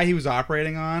killed the guy he was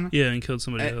operating on. Yeah, and killed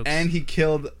somebody else. And he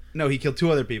killed two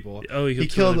other people. Oh, he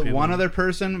killed one other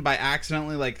person by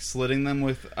accidentally like slitting them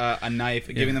with a knife,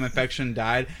 giving them infection,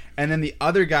 died, and then the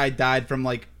other guy died from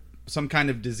like some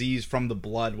kind of disease from the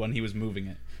blood when he was moving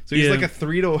it. So he's like a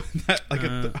 3 to 1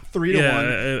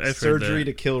 surgery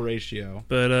to kill ratio.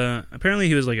 But apparently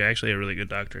he was like actually a really good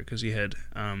doctor because he had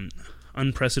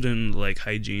unprecedented like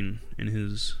hygiene in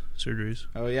his surgeries.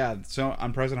 Oh yeah, so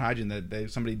unprecedented hygiene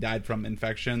that somebody died from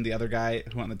infection. The other guy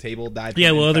who on the table died. From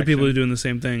infection. Other people were doing doing the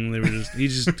same thing. They were he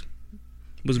just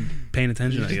was paying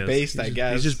attention. He's based, I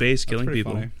guess. He's just based killing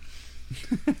people.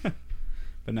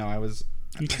 But no, I was.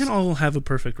 You can't all have a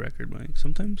perfect record, Mike.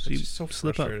 Sometimes you just so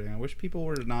slip up. I wish people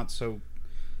were not so.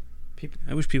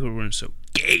 I wish people weren't so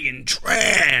gay and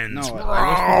trans. No,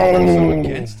 I wish people weren't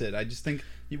so against it. I just think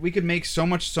we could make so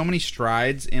many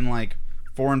strides in like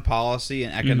foreign policy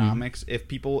and economics if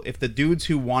the dudes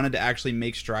who wanted to actually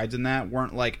make strides in that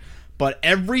weren't like, but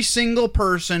every single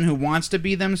person who wants to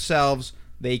be themselves,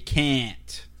 they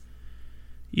can't.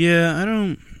 Yeah, I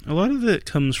don't. A lot of it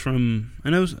comes from. I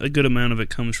know a good amount of it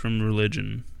comes from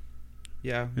religion.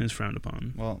 Yeah, and it's frowned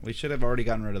upon. Well, we should have already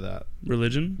gotten rid of that.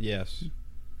 Religion? Yes.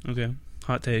 Okay.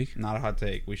 Hot take. Not a hot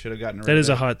take. We should have gotten rid of it. That is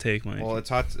a hot take, Mike. Well, it's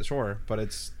hot, sure, but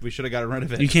we should have gotten rid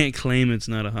of it. You can't claim it's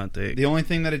not a hot take. The only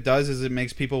thing that it does is it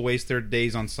makes people waste their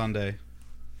days on Sunday.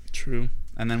 True.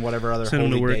 And then whatever other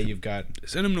holy day you've got.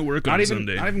 Send them to work on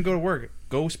Sunday. Not even go to work.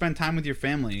 Go spend time with your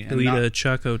family. Go eat a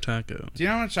Choco Taco. Do you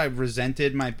know how much I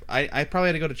resented I probably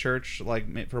had to go to church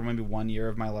like for maybe 1 year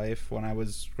of my life when I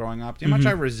was growing up. Do you know how much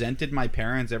I resented my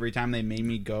parents every time they made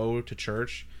me go to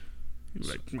church?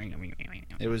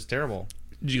 It was terrible.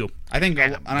 Did you go? I think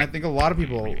a lot of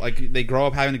people like they grow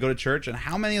up having to go to church, and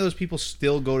how many of those people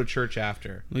still go to church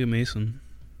after? Look at Mason.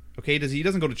 Okay, he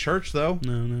doesn't go to church though.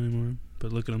 No, not anymore.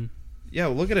 But look at him. Yeah,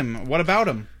 well, look at him. What about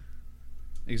him?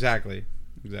 Exactly.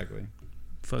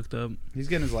 Fucked up. He's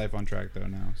getting his life on track though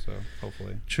now, so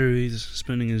hopefully. True, he's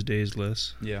spending his days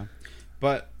less. Yeah,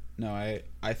 but no,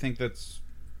 I think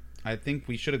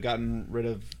we should have gotten rid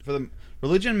of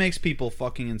religion makes people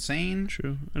fucking insane.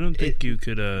 True. I don't think you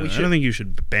could. I don't think you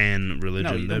should ban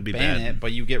religion. No, you that'd be ban bad. it,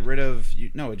 but you get rid of.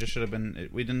 No, it just should have been.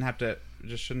 We didn't have to. It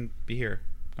just shouldn't be here.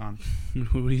 Gone.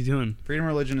 What are you doing? Freedom of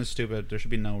religion is stupid. There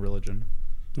should be no religion.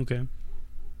 Okay.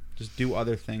 Just do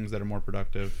other things that are more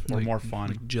productive or more fun.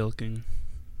 Like jelking.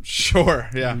 Sure,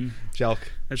 yeah. Jelk.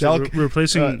 Jelk.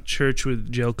 Replacing church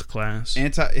with jelk class.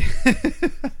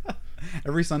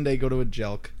 Every Sunday, go to a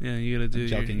jelk. Yeah, you gotta do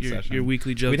your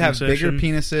weekly jelking session. We'd have bigger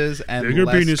penises and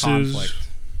less conflict.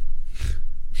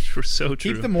 For so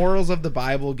true. Keep the morals of the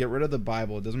Bible. Get rid of the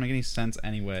Bible. It doesn't make any sense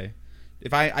anyway.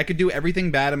 If I could do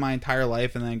everything bad in my entire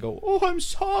life and then go, oh, I'm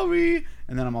sorry,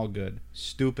 and then I'm all good.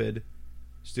 Stupid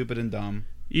and dumb.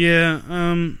 Yeah,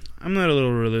 I'm not a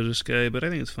little religious guy, but I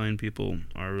think it's fine people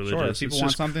are religious. Sure, if people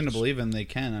want something to believe in, they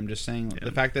can. I'm just saying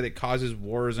the fact that it causes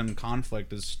wars and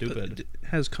conflict is stupid. It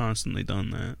has constantly done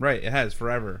that. Right, it has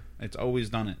forever. It's always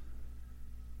done it.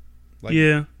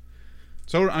 Yeah.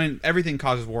 So, I mean, everything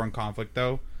causes war and conflict,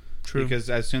 though. True. Because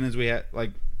as soon as we had,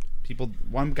 like, people...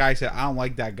 One guy said, I don't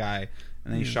like that guy.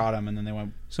 and then he shot him, and then they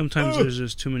went. Sometimes there's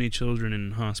just too many children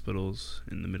in hospitals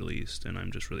in the Middle East, and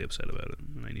I'm just really upset about it,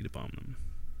 and I need to bomb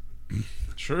them.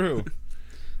 True.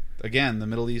 Again, the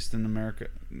Middle East and America,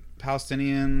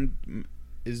 Palestinian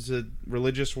is a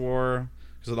religious war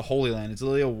because of the Holy Land. It's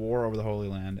literally a war over the Holy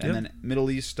Land, and then Middle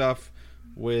East stuff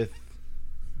with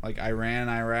like Iran,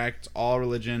 Iraq, it's all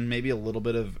religion, maybe a little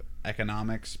bit of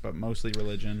economics, but mostly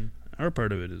religion. Our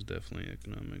part of it is definitely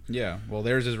economic. Yeah, well,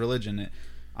 theirs is religion.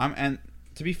 And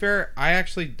to be fair, I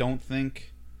actually don't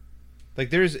think like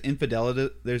there's infidelity.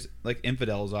 There's like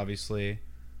infidels, obviously,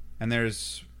 and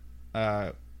there's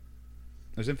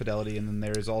infidelity, and then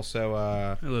there's also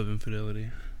I love infidelity.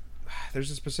 There's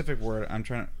a specific word I'm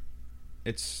trying to.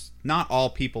 It's not all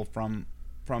people from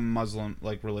Muslim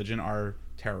like religion are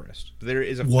terrorists. There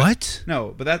is a what?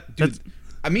 No, but that dude.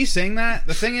 Me saying that,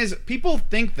 the thing is, people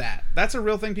think that. That's a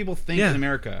real thing people think in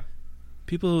America.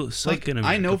 People suck in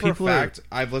America. I know for a fact,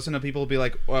 I've listened to people be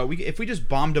like, well, if we just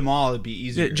bombed them all, it'd be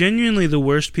easier. Yeah, genuinely, the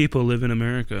worst people live in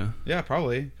America. Yeah,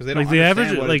 probably. Because they don't like the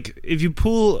average, if you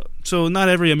pull... So not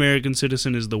every American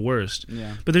citizen is the worst.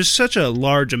 Yeah. But there's such a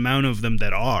large amount of them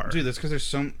that are. Dude, that's because there's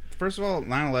some... First of all,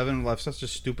 9/11 left such a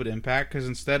stupid impact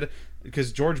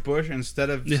because George Bush,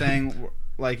 instead of saying...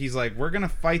 Like, he's like, we're going to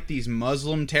fight these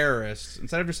Muslim terrorists.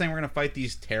 Instead of just saying we're going to fight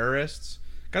these terrorists,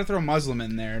 got to throw a Muslim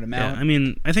in there to mount. Yeah, I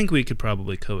mean, I think we could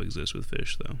probably coexist with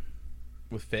fish, though.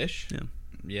 With fish? Yeah.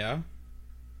 Yeah?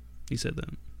 He said that.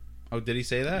 Oh, did he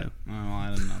say that? Yeah. Oh, well, I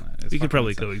didn't know that. We could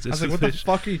probably coexist with fish. I was like, what the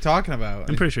fuck are you talking about?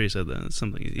 I'm pretty sure he said that. It's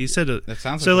something. He said it. That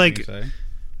sounds so like something you say.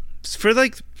 For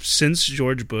since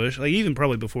George Bush, even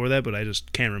probably before that, but I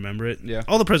just can't remember it. Yeah.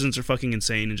 All the presidents are fucking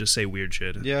insane and just say weird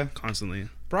shit. Yeah. Constantly.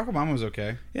 Barack Obama was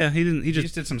okay. Yeah, he didn't. He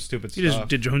just did some stupid stuff. He just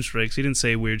did drone strikes. He didn't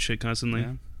say weird shit constantly.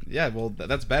 Yeah, well,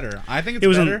 that's better. I think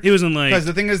it's better. It wasn't like... Because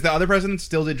the thing is, the other presidents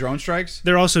still did drone strikes.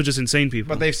 They're also just insane people.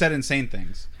 But they've said insane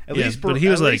things. At least but he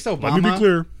was like, Obama, let me be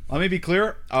clear. Let me be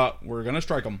clear. We're going to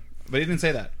strike them. But he didn't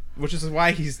say that. Which is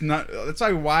why he's not... That's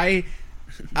why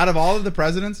out of all of the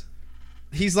presidents...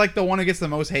 He's like the one who gets the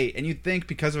most hate, and you'd think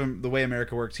because of the way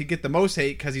America works, he'd get the most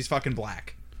hate because he's fucking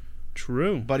black.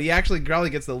 True. But he actually probably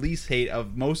gets the least hate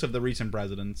of most of the recent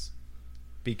presidents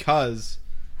because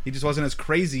he just wasn't as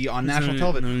crazy on national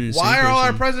television. Why are all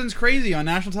our presidents crazy on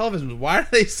national television? Why do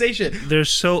they say shit? They're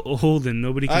so old and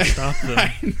nobody can stop them.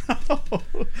 I know.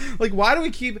 Like, why do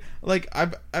we keep... Like,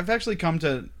 I've actually come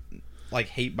to... like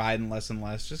hate Biden less and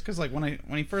less just because like when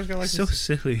he first got elected, so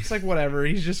silly. It's like whatever,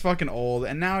 he's just fucking old,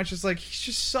 and now it's just like he's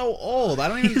just so old. I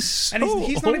don't even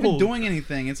he's not even doing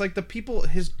anything. It's like the people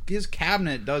his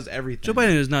cabinet does everything. Joe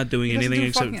Biden is not doing anything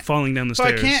except falling down the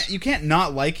stairs. You can't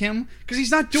not like him because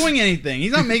he's not doing anything.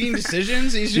 He's not making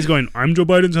decisions. He's going, I'm Joe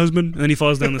Biden's husband, and then he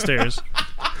falls down the stairs.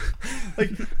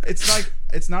 Like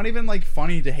it's not even like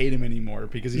funny to hate him anymore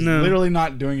because he's literally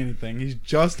not doing anything. He's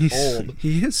just old.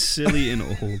 He is silly and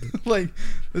old. Like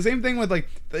the same thing with like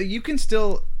you can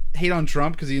still hate on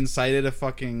Trump because he incited a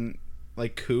fucking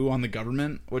like coup on the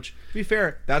government. Which, to be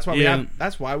fair, that's why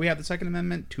we have the Second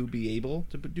Amendment, to be able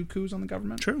to do coups on the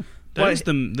government. True. That is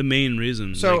the main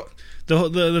reason. So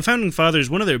the founding fathers,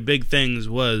 one of their big things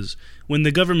was when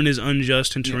the government is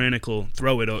unjust and tyrannical,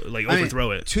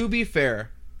 overthrow it. To be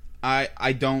fair,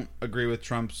 I don't agree with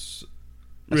Trump's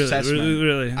assessment.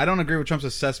 Really? I don't agree with Trump's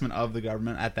assessment of the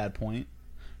government at that point.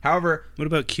 However... What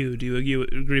about Q? Do you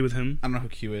agree with him? I don't know who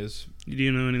Q is. Do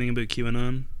you know anything about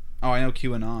QAnon? Oh, I know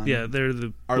QAnon. Yeah, they're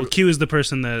Q is the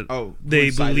person that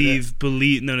they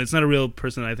believe... No, it's not a real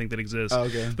person I think that exists. Oh,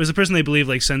 okay. But it's the person they believe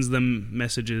sends them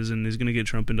messages and is going to get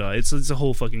Trump into... It's a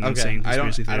whole fucking insane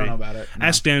conspiracy theory. I don't know about it. No.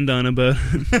 Ask Dan Don about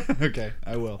it. Okay,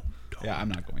 I will. Yeah, I'm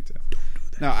not going to.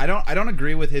 No, I don't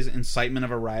agree with his incitement of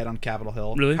a riot on Capitol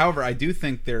Hill. Really? However, I do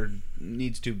think there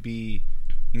needs to be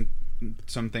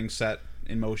some things set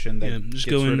in motion that just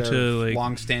gets go rid into of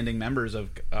long-standing members of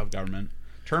government.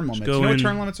 Term limits. You know what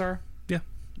term limits are? Yeah.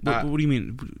 What do you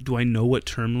mean? Do I know what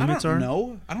term limits are? I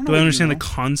don't know. Do I understand the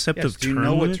concept of term limits? Do you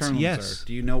know what term limits are?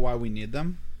 Do you know why we need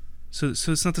them? So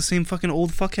it's not the same fucking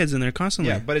old fuckheads in there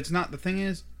constantly. Yeah, but it's not. The thing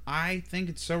is, I think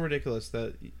it's so ridiculous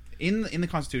that in the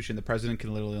Constitution, the president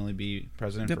can literally only be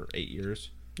president for 8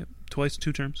 years. Yep. Twice,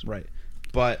 2 terms. Right.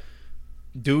 But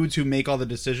dudes who make all the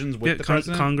decisions with the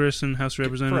president... Congress and House of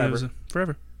Representatives.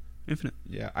 Forever. Infinite.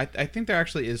 Yeah. I think there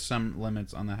actually is some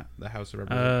limits on the House of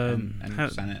Representatives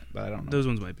and Senate, but I don't know. Those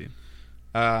ones might be.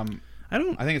 I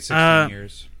think it's 16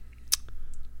 years.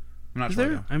 I'm not sure.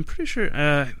 There? I'm pretty sure.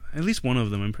 At least one of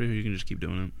them. I'm pretty sure you can just keep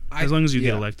doing it as long as you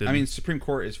get elected. I mean, Supreme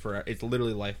Court is it's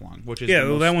literally lifelong, which is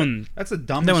that one. That's the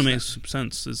dumbest. That one makes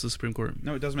sense. It's the Supreme Court.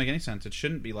 No, it doesn't make any sense. It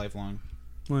shouldn't be lifelong.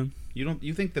 Why?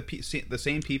 You think the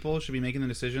same people should be making the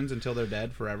decisions until they're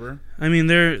dead forever? I mean,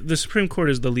 the Supreme Court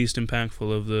is the least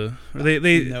impactful of the.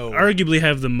 They arguably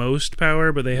have the most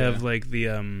power, but they have like the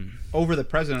over the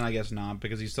president. I guess not,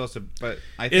 because he still has to. But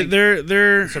I think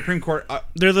they're Supreme Court.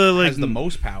 They're the has the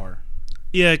most power.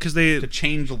 Yeah, because to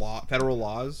change federal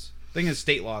laws. The thing is,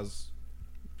 state laws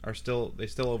are still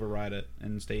override it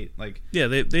in state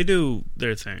they do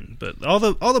their thing, but all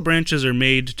the branches are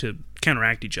made to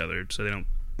counteract each other, so they don't.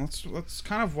 That's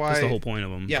kind of why. That's the whole point of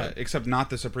them. Yeah, except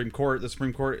not the Supreme Court. The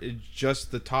Supreme Court is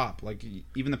just the top. Like,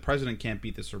 even the president can't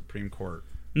beat the Supreme Court.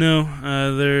 No, I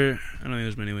don't think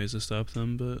there's many ways to stop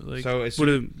them, but like, so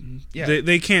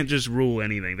they can't just rule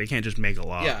anything. They can't just make a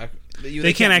law. Yeah,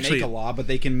 they can't actually make a law, but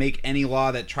they can make any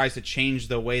law that tries to change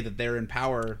the way that they're in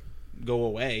power go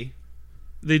away.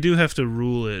 They do have to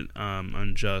rule it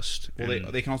unjust.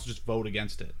 Well, they can also just vote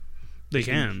against it. They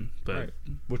can, but right.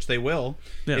 Which they will.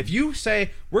 Yeah. If you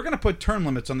say we're going to put term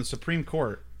limits on the Supreme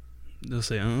Court, they'll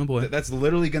say, "Oh boy, that's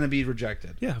literally going to be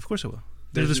rejected." Yeah, of course it will.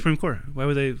 They're the Supreme Court. Why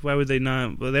would they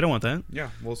not? Well, they don't want that.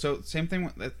 Yeah. Well, so same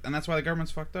thing, and that's why the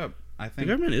government's fucked up. I think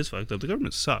the government is fucked up. The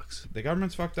government sucks. The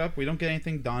government's fucked up. We don't get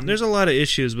anything done. There's a lot of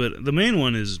issues, but the main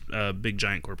one is big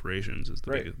giant corporations. Is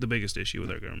the biggest issue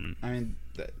with our government. I mean,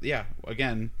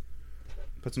 again,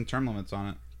 put some term limits on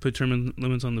it. Put term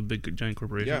limits on the big giant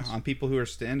corporations. Yeah, on people who are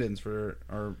stand-ins for,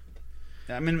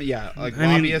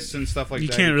 lobbyists and stuff like that. You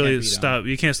can't really stop.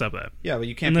 You can't stop that. Yeah, but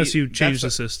you can't unless you change the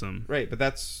system. Right, but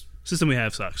that's system we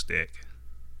have sucks dick.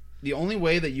 The only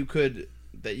way that you could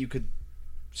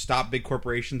stop big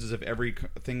corporations is if every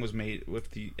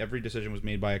decision was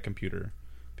made by a computer,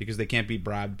 because they can't be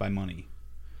bribed by money.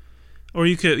 Or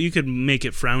you could make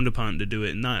it frowned upon to do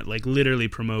it, not like literally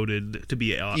promoted to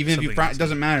be even if it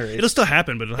doesn't matter. It'll still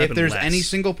happen, but it'll happen if there's less. Any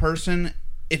single person,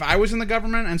 if I was in the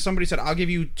government and somebody said I'll give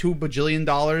you $2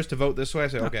 bajillion to vote this way, I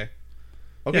say okay,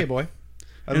 boy.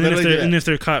 And if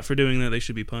they're caught for doing that, they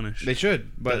should be punished. They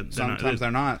should, but sometimes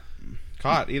they're not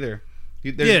caught either.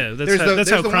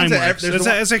 That's how crime works.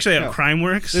 That's actually how crime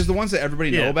works. There's the ones that everybody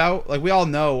know about. Like, we all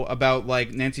know about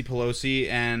like Nancy Pelosi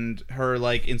and her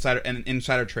like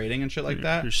insider trading and shit like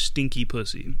that. Her stinky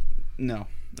pussy. No.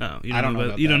 Oh, I don't know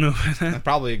about that. That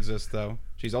probably exists though.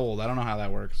 She's old. I don't know how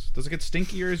that works. Does it get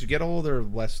stinkier as you get old, or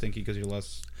less stinky because you're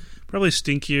less? Probably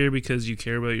stinkier because you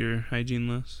care about your hygiene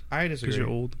less. I disagree. Because you're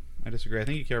old. I disagree. I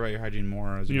think you care about your hygiene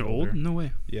more as you're older. Old? No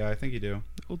way. Yeah, I think you do.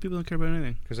 Old people don't care about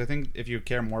anything. Because I think if you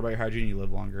care more about your hygiene, you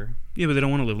live longer. Yeah, but they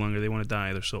don't want to live longer. They want to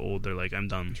die. They're so old. They're like, I'm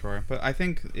done. Sure, but I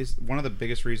think is one of the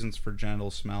biggest reasons for genital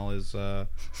smell is like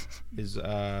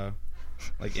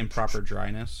improper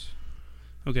dryness.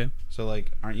 Okay. So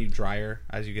like, aren't you drier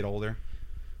as you get older?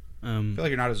 I feel like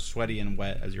you're not as sweaty and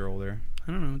wet as you're older.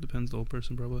 I don't know. It depends on the old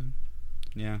person, probably.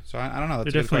 Yeah, so I don't know.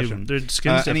 That's a good question. Their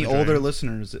skin's any older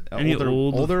listeners? Any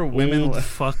older women?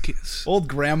 Old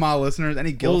grandma listeners?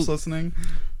 Any gilfs listening?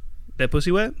 That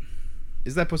pussy wet?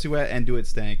 Is that pussy wet? And do it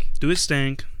stank? Do it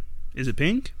stank? Is it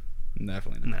pink?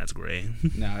 Definitely not. Nah, it's gray.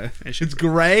 No, it's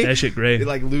gray. That shit gray. It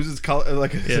like loses color,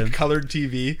 like it's a colored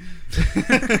TV.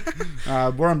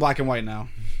 We're on black and white now.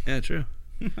 Yeah, true.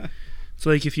 It's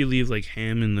like if you leave like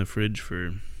ham in the fridge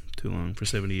for too long, for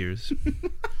 70 years.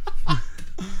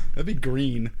 That'd be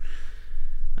green.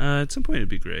 At some point it'd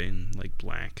be gray and like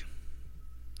black.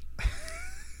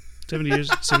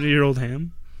 70-year-old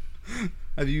ham.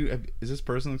 Is this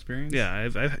personal experience? Yeah,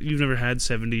 you've never had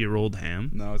 70-year-old ham?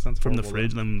 No, it sounds from horrible, the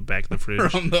fridge, then the back of the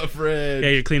fridge. From the fridge.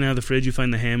 Yeah, you're cleaning out the fridge, you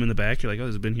find the ham in the back, you're like, oh,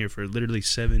 this has been here for literally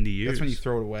 70 years. That's when you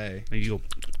throw it away. And you go,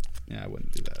 yeah, I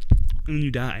wouldn't do that. And then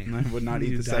you die. I would not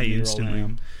eat the 70-year-old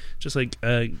ham. Just like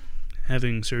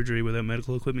having surgery without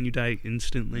medical equipment, you die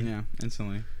instantly. Yeah,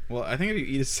 instantly. Well, I think if you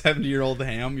eat a 70-year-old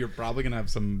ham, you're probably going to have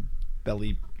some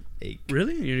belly ache.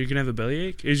 Really? You're going to have a belly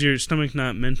ache? Is your stomach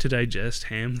not meant to digest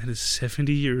ham that is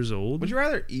 70 years old? Would you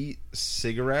rather eat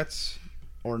cigarettes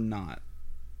or not?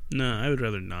 No, I would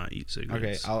rather not eat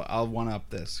cigarettes. Okay, I'll one-up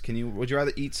this. Would you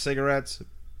rather eat cigarettes,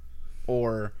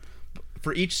 or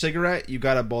for each cigarette, you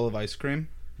got a bowl of ice cream,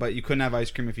 but you couldn't have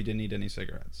ice cream if you didn't eat any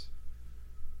cigarettes?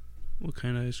 What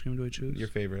kind of ice cream do I choose? Your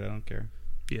favorite, I don't care.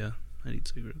 Yeah, I'd eat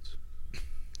cigarettes.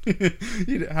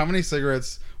 How many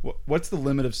cigarettes? What's the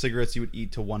limit of cigarettes you would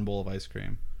eat to one bowl of ice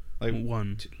cream? Like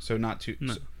one. So not two.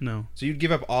 No. So you'd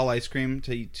give up all ice cream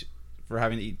to eat for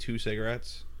having to eat 2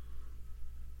 cigarettes?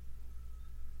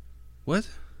 What?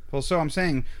 Well, so I'm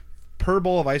saying per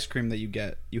bowl of ice cream that you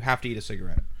get, you have to eat a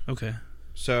cigarette. Okay.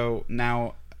 So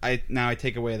now I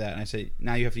take away that and I say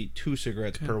now you have to eat 2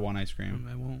 cigarettes per one ice cream.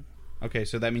 I won't. Okay,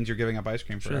 so that means you're giving up ice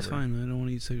cream forever. That's fine. I don't want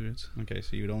to eat cigarettes. Okay,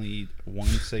 so you would only eat one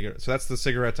cigarette. So that's the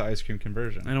cigarette to ice cream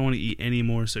conversion. I don't want to eat any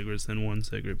more cigarettes than one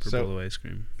cigarette per bowl of ice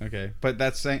cream. Okay, but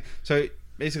that's saying... So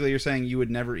basically you're saying you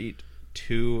would never eat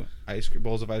 2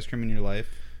 bowls of ice cream in your life?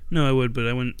 No, I would, but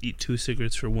I wouldn't eat 2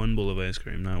 cigarettes for 1 bowl of ice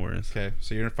cream. Not worth. Okay,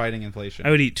 so you're fighting inflation.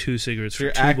 I would eat 2 cigarettes for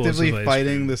 2 bowls of ice cream. You're actively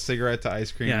fighting the cigarette to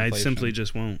ice cream inflation. I simply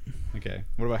just won't. Okay,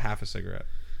 what about half a cigarette?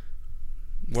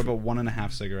 What about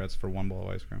 1.5 cigarettes for 1 bowl of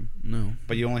ice cream? No.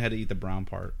 But you only had to eat the brown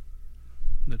part.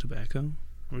 The tobacco?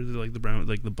 Or is it like the brown,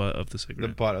 like the butt of the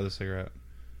cigarette? The butt of the cigarette.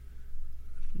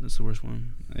 That's the worst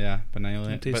one. Yeah, but now you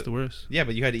only... It tastes the worst. Yeah,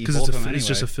 but you had to eat both of them anyway. It's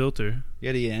just a filter. You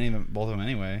had to eat both of them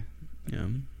anyway. Yeah.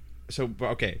 So,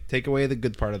 okay, take away the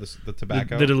good part of the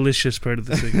tobacco. The delicious part of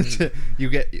the cigarette.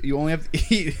 You only have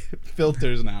to eat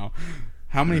filters now.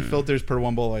 How many filters per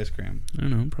 1 bowl of ice cream? I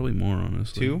don't know, probably more,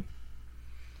 honestly. 2?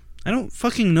 I don't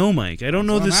fucking know, Mike. I don't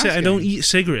know this. I don't eat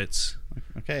cigarettes.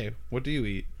 Okay, what do you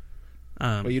eat?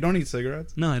 Well, you don't eat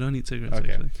cigarettes? No, I don't eat cigarettes,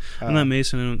 okay. actually. I'm not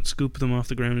Mason. I don't scoop them off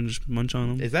the ground and just munch on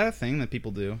them. Is that a thing that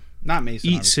people do? Not Mason,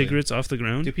 Eat obviously. cigarettes off the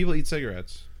ground? Do people eat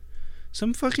cigarettes?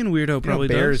 Some fucking weirdo probably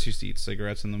bears does. used to eat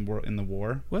cigarettes in the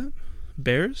war. What?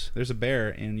 Bears? There's a bear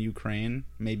in Ukraine,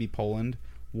 maybe Poland,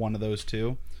 one of those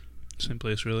two. Same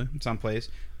place, really? Someplace.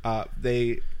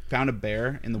 They found a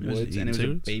bear in the woods, and it was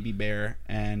cigarettes? a baby bear,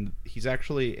 and he's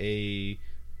actually a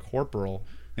corporal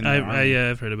in the army.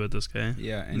 Yeah, I've heard about this guy.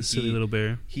 Yeah, and this silly little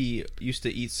bear. He used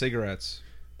to eat cigarettes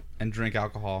and drink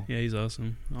alcohol. Yeah, he's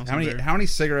awesome. How many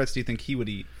cigarettes do you think he would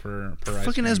eat per ice cream?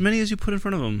 Fucking as many as you put in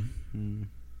front of him.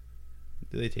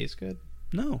 Do they taste good?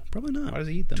 No, probably not. Why does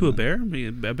he eat them? To a bear?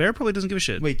 A bear probably doesn't give a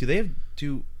shit. Wait,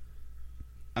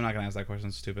 I'm not going to ask that question.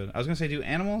 It's stupid. I was going to say, do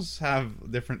animals have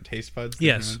different taste buds?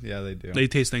 Yes. Yeah, they do. They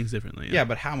taste things differently. Yeah,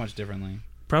 but how much differently?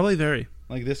 Probably vary.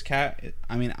 Like this cat,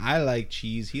 I mean, I like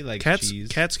cheese. He likes cheese.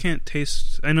 Cats can't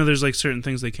taste. I know there's like certain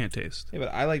things they can't taste. Yeah,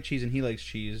 but I like cheese and he likes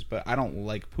cheese, but I don't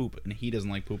like poop and he doesn't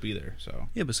like poop either, so.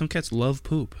 Yeah, but some cats love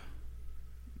poop.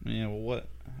 Yeah, well, what?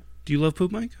 Do you love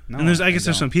poop, Mike? No, and I guess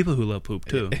there's some people who love poop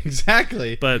too.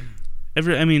 Exactly. But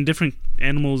different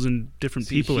animals and different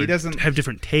people have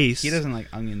different tastes. He doesn't like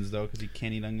onions though, because he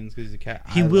can't eat onions because he's a cat.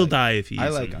 He will die if he eats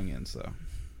them. I like onions though.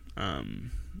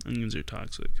 Onions are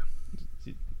toxic.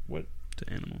 What? To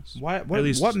animals.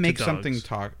 What makes something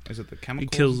toxic? Is it the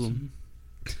chemicals? It kills them.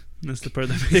 That's the part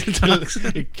that makes it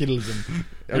toxic. It kills them.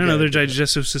 I don't know. Their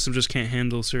digestive system just can't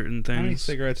handle certain things. How many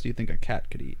cigarettes do you think a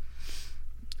cat could eat?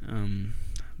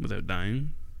 Without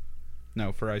dying?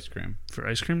 No, for ice cream. For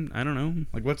ice cream? I don't know.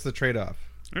 Like, what's the trade-off?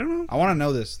 I don't know. I want to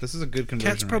know this. This is a good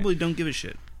conversion Cats probably don't give a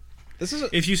shit.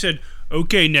 If you said,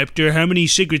 "Okay, Neptune, how many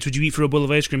cigarettes would you eat for a bowl of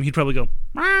ice cream?" He'd probably go,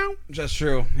 "Meow." That's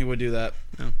true. He would do that.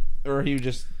 No. Or he would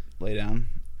just lay down.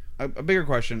 A bigger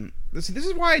question. This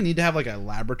is why I need to have like a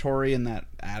laboratory in that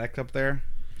attic up there,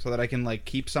 so that I can like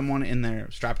keep someone in there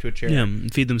strapped to a chair. Yeah,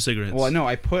 and feed them cigarettes. Well, no,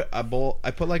 I put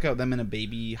them in a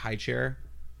baby high chair.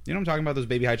 You know what I'm talking about? Those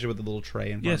baby high chairs with the little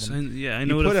tray in front of them. Yes, I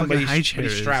know what a fucking high chair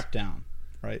is. He's strapped down,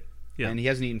 right? Yeah. And he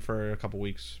hasn't eaten for a couple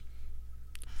weeks.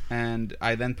 And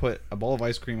I then put a bowl of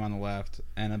ice cream on the left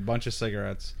and a bunch of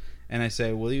cigarettes. And I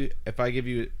say, will you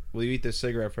eat this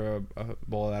cigarette for a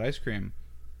bowl of that ice cream?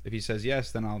 If he says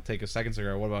yes, then I'll take a second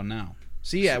cigarette. What about now?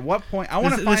 See, at what point... I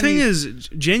want to find... The thing is,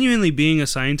 genuinely being a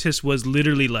scientist was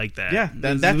literally like that. Yeah,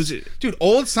 dude,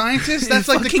 old scientists, that's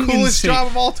like the coolest job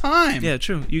of all time. Yeah,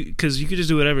 true. Because you could just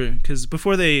do whatever. Because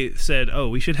before they said, oh,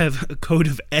 we should have a code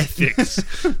of ethics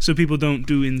so people don't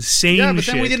do insane shit. Yeah, but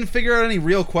then we didn't figure out any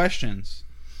real questions.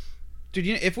 Dude,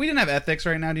 if we didn't have ethics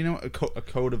right now, do you know a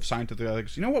code of scientific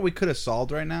ethics? You know what we could have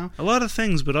solved right now? A lot of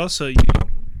things, but also...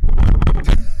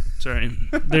 Sorry,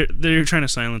 they're trying to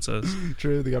silence us.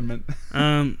 True, the government.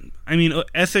 I mean,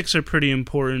 ethics are pretty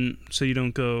important, so you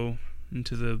don't go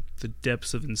into the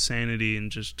depths of insanity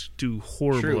and just do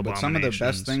horrible True, but abominations. some of the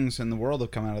best things in the world have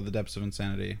come out of the depths of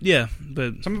insanity. Yeah,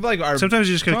 but sometimes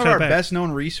you just gotta cut back. Our best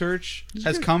known research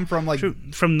has come from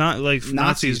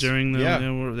Nazis during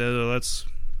the that's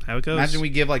how it goes. Imagine we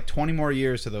give 20 more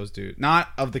years to those dudes, not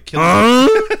of the killing.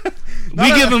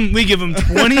 we give them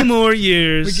 20 more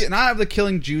years. Not of the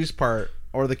killing Jews part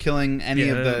or the killing any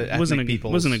of the ethnic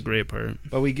peoples. Wasn't a great part.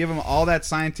 But we give them all that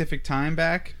scientific time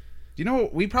back. Do you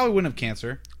know we probably wouldn't have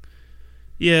cancer?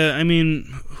 Yeah, I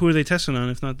mean, who are they testing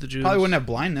on if not the Jews? Probably wouldn't have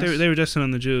blindness. They were testing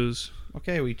on the Jews.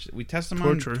 Okay, we test them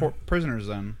on prisoners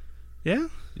then. Yeah.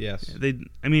 Yes.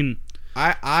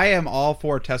 I am all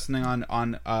for testing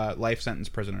on life sentence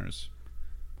prisoners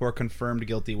who are confirmed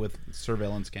guilty with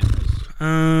surveillance cameras.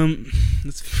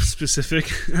 That's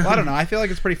specific. Well, I don't know. I feel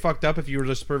like it's pretty fucked up if you were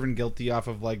just proven guilty off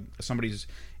of like somebody's.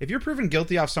 If you're proven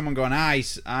guilty off someone going,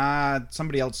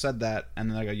 somebody else said that, and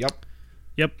then they go, yep.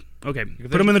 Okay.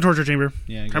 Put him in the torture chamber.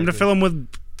 Yeah. Time to fill him with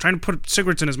trying to put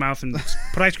cigarettes in his mouth and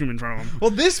put ice cream in front of him.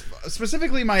 Well, this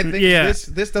specifically, my thing. Yeah.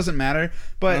 This doesn't matter,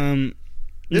 but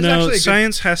no,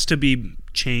 science has to be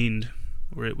chained,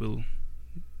 or it will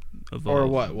evolve. Or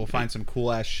what? We'll find some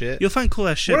cool ass shit. You'll find cool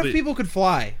ass shit. What if people could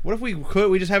fly? What if we could?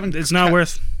 We just haven't. It's not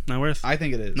worth. Not worth. I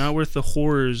think it is not worth the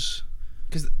horrors.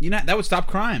 Because that would stop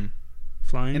crime.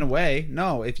 Flying in a way.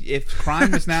 No, if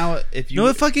crime is now, if you no,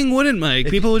 it fucking wouldn't, Mike.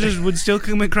 People would still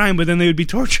commit crime, but then they would be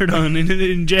tortured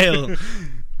in jail.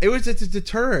 It was to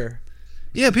deter.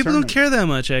 Yeah, people don't care that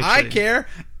much. Actually, I care.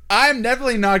 I'm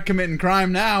definitely not committing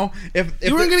crime now. If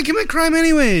you weren't going to commit crime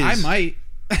anyways, I might.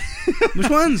 Which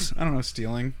ones? I don't know.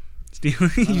 Stealing. You're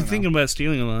thinking about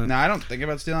stealing a lot. No, I don't think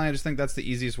about stealing. I just think that's the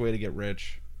easiest way to get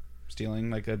rich. Stealing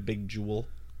like a big jewel.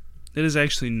 That is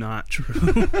actually not true.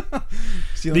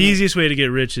 The easiest way to get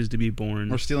rich is to be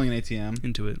born. Or stealing an ATM.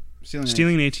 Into it.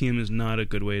 Stealing an ATM is not a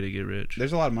good way to get rich.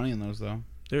 There's a lot of money in those, though.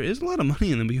 There is a lot of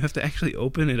money in them, but you have to actually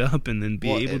open it up and then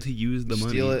be able to use the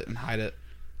money. Steal it and hide it.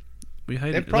 We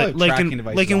hide it. Probably like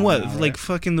in what? Now, right? Like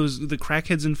fucking the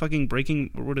crackheads in fucking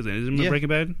Breaking... What is it? Is it Breaking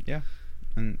Bad? Yeah.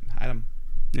 And hide them.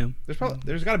 Yeah.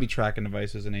 There's got to be tracking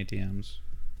devices in ATMs.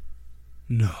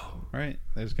 No. Right?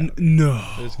 There's got to be.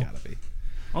 No. There's got to be.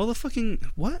 All the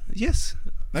fucking what? Yes,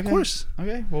 of course.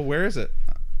 Okay, well, where is it?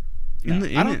 I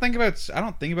don't think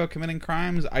about committing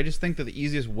crimes. I just think that the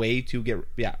easiest way to get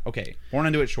born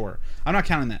into it. Sure, I'm not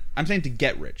counting that. I'm saying to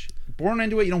get rich. Born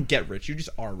into it, you don't get rich. You just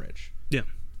are rich. Yeah.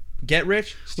 Get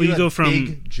rich. Well, you go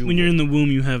from when you're in the womb,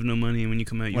 you have no money, and when you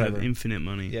come out, you have infinite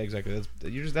money. Yeah, exactly.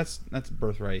 That's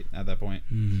birthright at that point.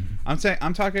 Mm.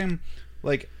 I'm talking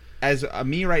like. As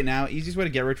me right now, easiest way to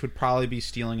get rich would probably be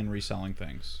stealing and reselling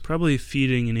things. Probably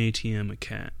feeding an ATM a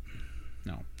cat.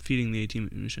 No. Feeding the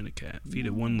ATM machine a cat. Feed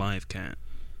it one live cat.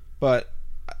 But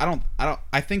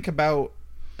I think about,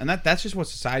 and that's just what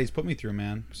society's put me through,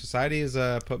 man. Society has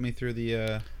put me through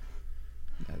the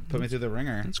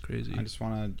ringer. That's crazy. I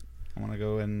want to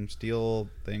go and steal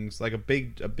things like a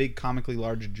big comically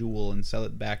large jewel and sell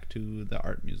it back to the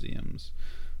art museums.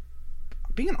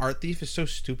 Being an art thief is so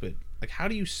stupid. Like, how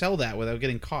do you sell that without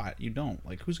getting caught? You don't.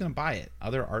 Like, who's going to buy it?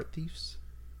 Other art thieves?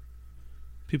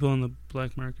 People on the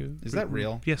black market. Is that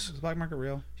real? Yes. Is the black market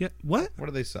real? Yeah. What? What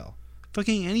do they sell?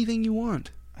 Fucking anything you want.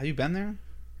 Have you been there?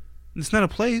 It's not a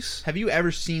place. Have you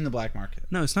ever seen the black market?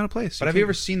 No, it's not a place. But have you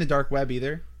ever seen the dark web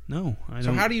either? No, I don't.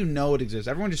 So how do you know it exists?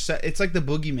 Everyone just said it's like the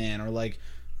boogeyman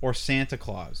or Santa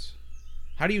Claus.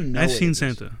 How do you know? I've seen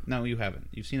Santa. No, you haven't.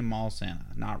 You've seen a mall Santa.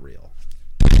 Not real.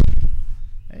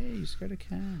 Hey, you scared a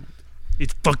cat.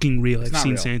 It's fucking real. I've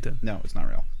seen real. Santa. No, it's not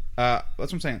real. That's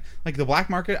what I'm saying. Like, the black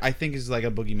market, I think, is like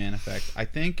a boogeyman effect. I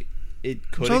think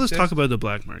it could So let's exist. talk about the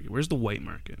black market. Where's the white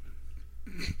market?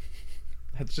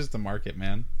 That's just the market,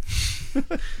 man.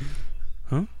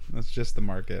 Huh? That's just the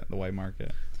market, the white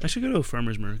market. I should go to a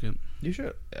farmer's market. You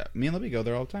should. Me and Libby go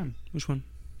there all the time. Which one?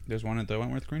 There's one at the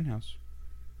Wentworth Greenhouse.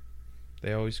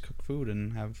 They always cook food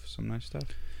and have some nice stuff.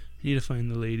 You need to find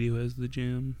the lady who has the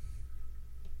jam.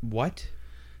 What?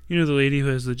 You know the lady who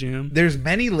has the jam? There's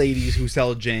many ladies who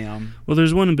sell jam. Well,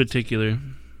 there's one in particular.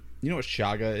 You know what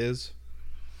shaga is?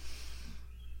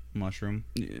 Mushroom.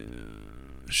 Yeah,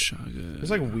 shaga. There's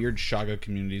like weird shaga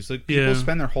communities. Like, people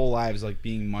spend their whole lives like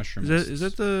being mushroomists. Is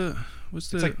that the what's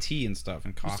the? It's like tea and stuff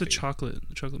and coffee. What's the chocolate?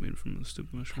 The chocolate made from the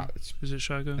stupid mushroom. Is it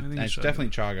shaga? I think it's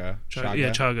definitely chaga.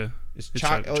 Yeah, chaga. It's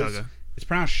chaga. It's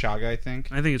pronounced shaga, I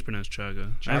think. I think it's pronounced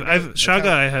chaga.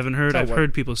 I haven't heard. I've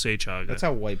heard people say chaga. That's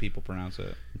how white people pronounce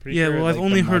it. Well, I've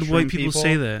only heard white people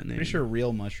say that name. Pretty sure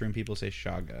real mushroom people say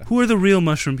shaga. Who are the real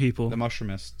mushroom people? The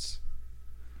mushroomists.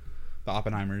 The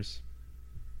Oppenheimers.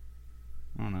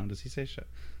 I don't know. Does he say shit?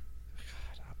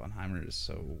 God, Oppenheimer is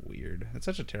so weird. That's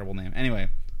such a terrible name. Anyway.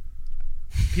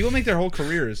 People make their whole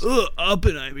careers.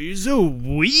 Oppenheimer, you're so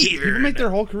weird. People make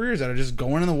their whole careers out of just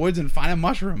going in the woods and finding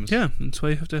mushrooms. Yeah, that's why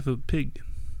you have to have a pig.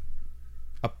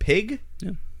 A pig?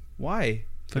 Yeah. Why?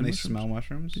 Can they smell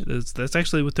mushrooms? Yeah, that's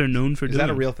actually what they're known for doing. Is that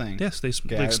a real thing? Yes, they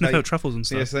sniff out truffles and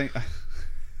stuff.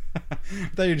 I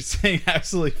thought you were just saying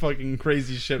absolutely fucking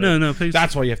crazy shit. No, pigs.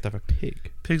 That's why you have to have a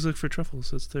pig. Pigs look for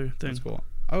truffles. That's their thing. That's cool.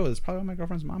 Oh, that's probably why my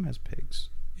girlfriend's mom has pigs.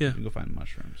 Yeah. You can go find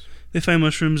mushrooms. They find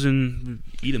mushrooms and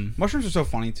eat them. Mushrooms are so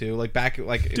funny too.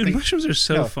 Mushrooms are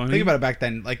so funny. Think about it back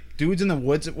then. Like, dudes in the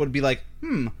woods would be like,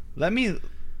 let me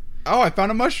oh, I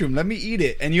found a mushroom. Let me eat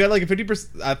it. And you had like a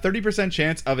 30%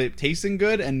 chance of it tasting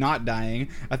good and not dying,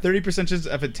 a 30% chance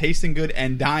of it tasting good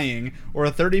and dying, or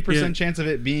a 30% chance of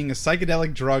it being a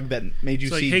psychedelic drug that made you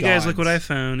it's see like, hey gods. guys, look what I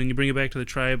found, and you bring it back to the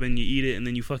tribe and you eat it, and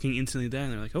then you fucking instantly die.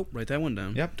 And they're like, oh, write that one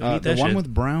down. Yep. Don't eat that the one shit.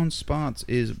 with brown spots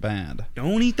is bad.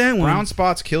 Don't eat that one. Brown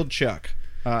spots killed Chuck.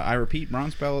 I repeat,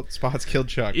 brown spots killed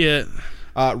Chuck. Yeah.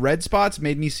 Red spots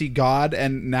made me see God,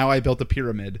 and now I built a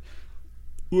pyramid.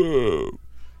 Whoa.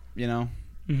 You know?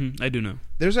 I do know.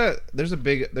 There's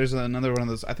another one of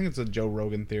those, I think it's a Joe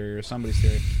Rogan theory or somebody's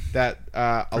theory, that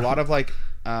a lot of like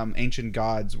ancient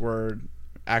gods were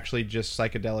actually just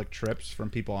psychedelic trips from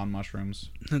people on mushrooms.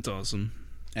 That's awesome.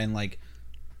 And like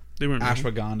they weren't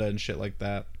ashwagandha and shit like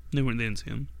that. They didn't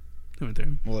see them. They weren't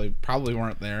there. Well, they probably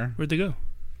weren't there. Where'd they go?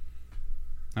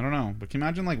 I don't know, but can you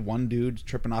imagine like one dude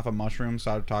tripping off a mushroom,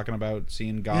 started talking about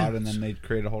seeing God, and then they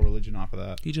create a whole religion off of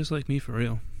that? He just like me for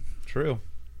real. True.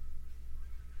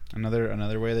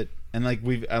 Another way that, and like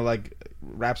we've like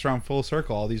wraps around full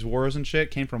circle. All these wars and shit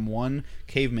came from one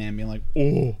caveman being like,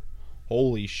 "Oh,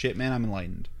 holy shit, man, I'm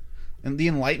enlightened." And the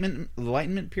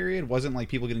enlightenment period wasn't like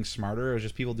people getting smarter; it was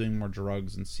just people doing more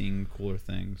drugs and seeing cooler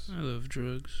things. I love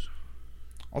drugs.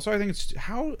 Also, I think it's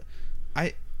how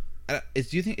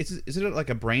do you think is it like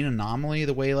a brain anomaly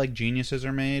the way like geniuses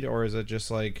are made, or is it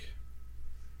just like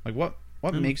what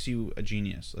makes you a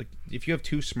genius? Like if you have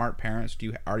two smart parents,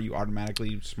 are you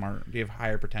automatically smart? Do you have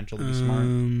higher potential to be smart?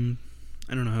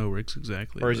 I don't know how it works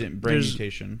exactly. Or is it brain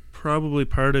mutation? Probably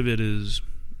part of it is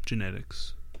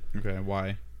genetics. Okay,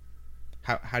 why?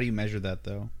 How do you measure that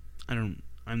though? I'm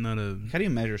not a. How do you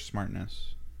measure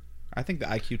smartness? I think the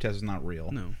IQ test is not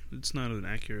real. No, it's not an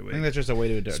accurate way. I think that's just a way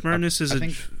to do it. Smartness is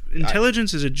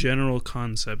intelligence is a general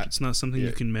concept. It's not something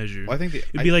you can measure. Well, I think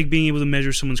it'd be like being able to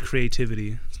measure someone's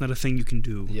creativity. It's not a thing you can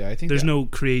do. Yeah, I think there's no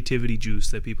creativity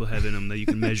juice that people have in them that you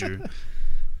can measure. I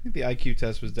think the IQ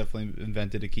test was definitely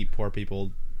invented to keep poor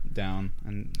people down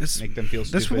and make them feel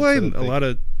stupid. That's why a lot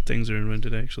of things are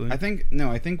invented. Actually, I think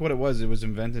what it was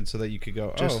invented so that you could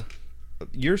go,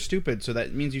 you're stupid, so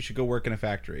that means you should go work in a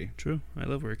factory. True. I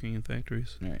love working in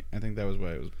factories. Right. I think that was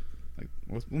why it was like,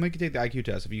 we'll make you take the IQ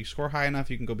test. If you score high enough,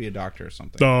 you can go be a doctor or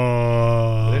something.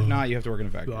 But if not, you have to work in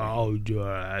a factory. Oh,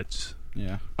 rats.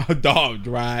 Yeah. Oh, dog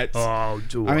rats. Oh,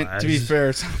 I mean, to be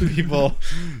fair, some people,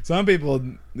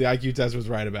 the IQ test was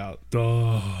right about.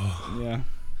 Yeah.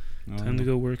 Time to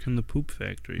go work in the poop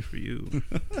factory for you.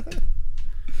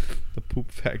 The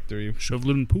poop factory.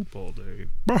 Shoveling poop all day.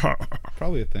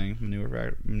 Probably a thing.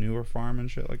 Manure farm and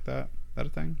shit like that. Is that a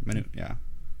thing? Yeah.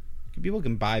 People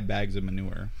can buy bags of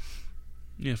manure.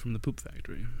 Yeah, from the poop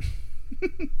factory.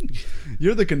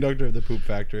 You're the conductor of the poop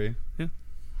factory. Yeah.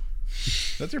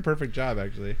 That's your perfect job,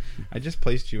 actually. I just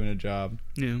placed you in a job.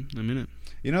 Yeah, I'm in it.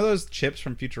 You know those chips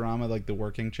from Futurama, like the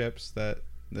working chips, the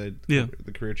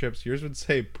career chips? Yours would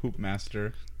say Poop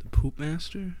Master. The Poop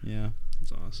Master? Yeah.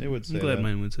 That's awesome. It would say I'm glad that.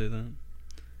 mine would say that.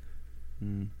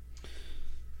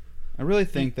 I really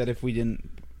think that if we didn't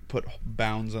put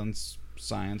bounds on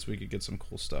science, we could get some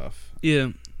cool stuff. Yeah.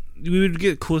 We would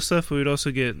get cool stuff, but we'd also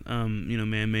get,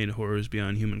 man-made horrors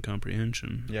beyond human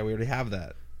comprehension. Yeah, we already have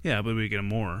that. Yeah, but we get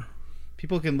more.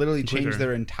 People can literally change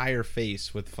their entire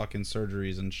face with fucking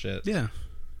surgeries and shit. Yeah.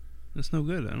 That's no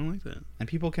good. I don't like that. And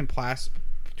people can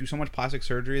do so much plastic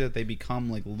surgery that they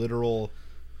become like literal,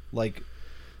 like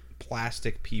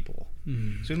plastic people.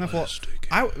 Plastic.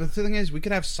 The thing is, we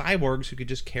could have cyborgs who could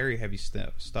just carry heavy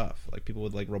stuff, like people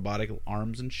with like robotic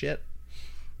arms and shit.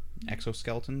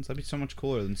 Exoskeletons. That'd be so much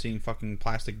cooler than seeing fucking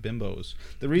plastic bimbos.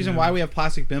 The reason why we have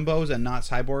plastic bimbos and not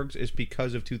cyborgs is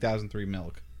because of 2003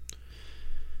 milk.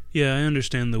 Yeah, I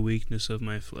understand the weakness of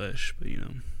my flesh, but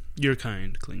your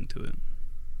kind cling to it.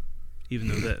 Even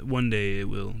though that one day it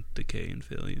will decay and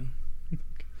fail you.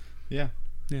 Yeah.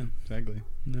 Yeah. Exactly.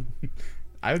 No.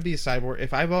 I would be a cyborg.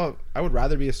 If I would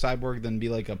rather be a cyborg than be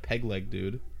like a peg leg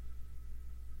dude.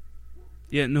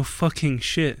 Yeah, no fucking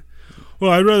shit.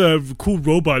 Well, I'd rather have cool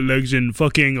robot legs than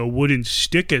fucking a wooden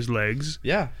stick as legs.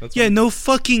 Yeah. No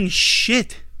fucking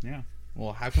shit. Yeah.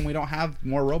 Well, how come we don't have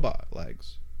more robot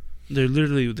legs? They're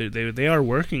literally they are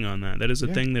working on that. That is a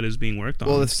thing that is being worked on.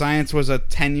 Well, the science was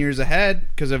 10 years ahead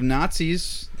because of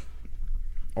Nazis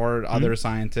or other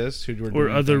scientists who were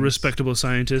doing other things. Respectable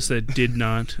scientists that did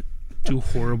not do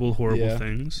horrible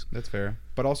things. That's fair.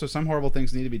 But also some horrible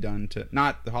things need to be done to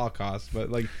not the Holocaust, but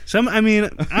like all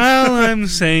I'm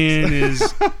saying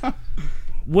is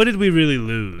what did we really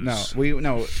lose?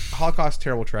 No, Holocaust,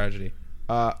 terrible tragedy.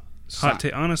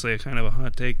 Honestly, kind of a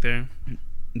hot take there.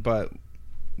 But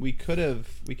we could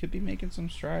be making some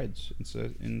strides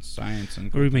in science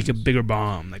and or we make a bigger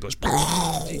bomb that goes.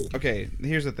 Okay,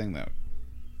 here's the thing though.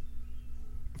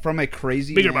 from a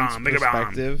crazy bigger man's bomb, bigger bomb,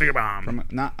 perspective, bigger bomb, from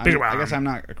not, I, bigger mean, I bomb. guess I'm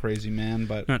not a crazy man,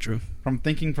 but Not true. from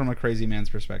thinking from a crazy man's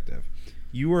perspective,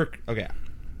 you were okay.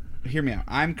 Hear me out.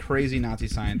 I'm crazy Nazi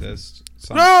scientist.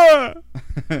 Ah!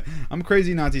 I'm a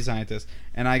crazy Nazi scientist,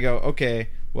 and I go, okay,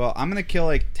 well, I'm gonna kill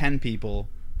like 10 people,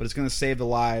 but it's gonna save the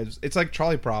lives. It's like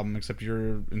Trolley Problem, except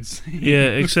you're insane. Yeah,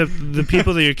 except the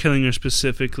people that you're killing are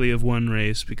specifically of one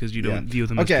race because you don't view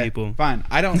them as people. Fine.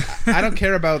 I don't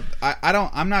care about.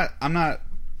 I'm not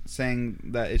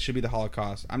saying that it should be the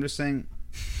Holocaust. I'm just saying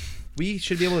we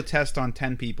should be able to test on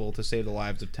 10 people to save the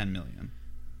lives of 10 million.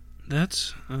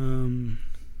 That's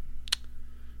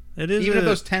that is even if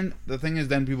those 10. The thing is,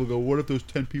 then people go, "What if those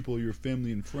 10 people are your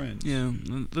family and friends?" Yeah,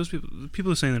 those people. The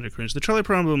people saying that are cringe. The Trolley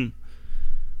Problem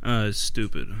is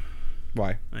stupid.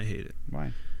 Why? I hate it.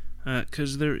 Why?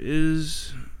 Because there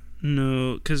is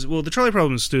no. Because the Trolley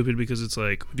Problem is stupid because it's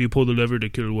like, do you pull the lever to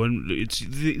kill one? It's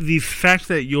the fact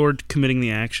that you're committing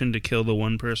the action to kill the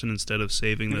one person instead of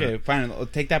saving the. Okay, fine.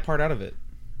 Take that part out of it.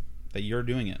 That you're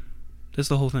doing it. That's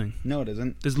the whole thing. No, it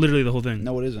isn't. That's literally the whole thing.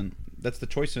 No, it isn't. That's the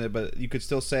choice in it, but you could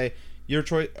still say your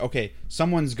choice. Okay,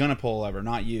 someone's gonna pull a lever,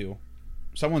 not you.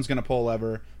 Someone's gonna pull a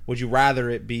lever. Would you rather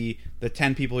it be the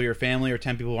 10 people of your family or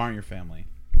 10 people who aren't your family?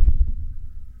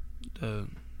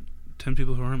 10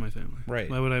 people who aren't my family. Right.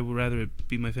 Why would I rather it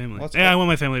be my family? Well, I want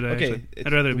my family to die. Okay, Actually.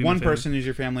 I'd rather it be one my family. person is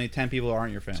your family, 10 people who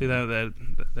aren't your family. See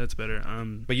that's better.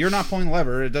 But you're not pulling the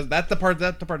lever. It does. That's the part.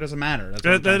 That the part doesn't matter.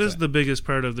 That is the biggest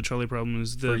part of the Trolley Problem.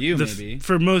 Is for you maybe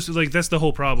for most that's the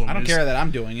whole problem. I don't care that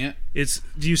I'm doing it. It's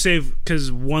do you save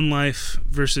because one life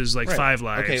versus like 5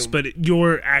 lives, okay. but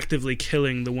you're actively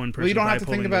killing the one person. Well, you don't by have to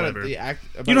think pulling about the it.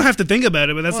 lever. You don't have to think about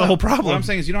it, but that's the whole problem. What I'm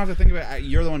saying is you don't have to think about it.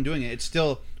 You're the one doing it. It's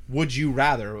still. Would you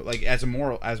rather, like as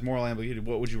moral ambiguity,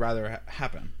 what would you rather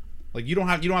happen? Like you don't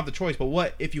have the choice, but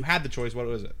what if you had the choice? What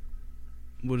was it?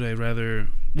 Would I rather?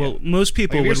 Well, most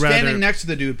people like would rather. You're standing next to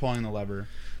the dude pulling the lever.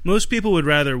 Most people would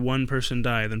rather one person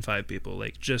die than 5 people.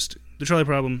 Like just the Trolley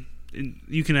Problem.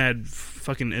 You can add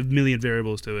fucking a million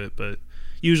variables to it, but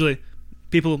usually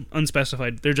people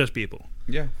unspecified. They're just people.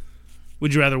 Yeah.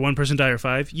 Would you rather one person die or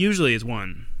 5? Usually it's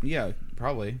 1. Yeah,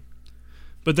 probably.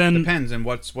 But then depends, and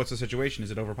what's the situation?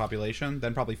 Is it overpopulation?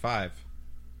 Then probably 5.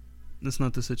 That's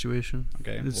not the situation.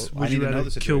 Okay, would you rather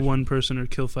kill one person or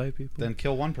kill 5 people? Then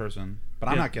kill one person. But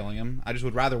I'm not killing him. I just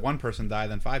would rather one person die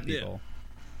than 5 people.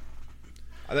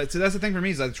 Yeah. That's the thing for me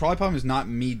is that the Trolley Problem is not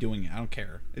me doing it. I don't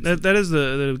care. That is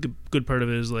the good part of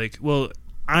it is like, well,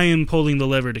 I am pulling the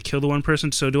lever to kill the one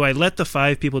person. So do I let the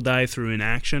 5 people die through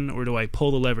inaction, or do I pull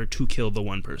the lever to kill the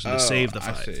one person to save the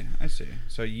 5? I see.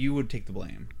 So you would take the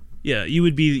blame. Yeah, you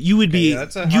would be. You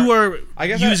are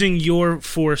using your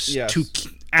force to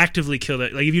actively kill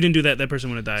that. Like if you didn't do that, that person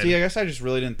would have died. See, I guess I just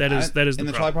really didn't. That is in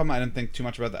the Trolley Problem. I didn't think too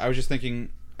much about that. I was just thinking.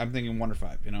 I'm thinking 1 or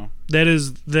 5. You know. That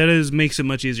is makes it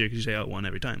much easier because you say 1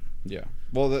 every time. Yeah.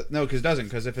 Well, no, because it doesn't.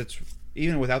 Because if it's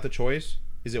even without the choice,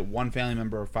 is it 1 family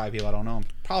member or 5 people I don't know? I'm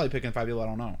probably picking 5 people I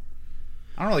don't know.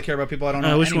 I don't really care about people I don't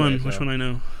know. Which one? Which one I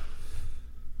know?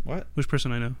 What? Which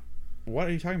person I know? What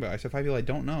are you talking about? I said 5 people I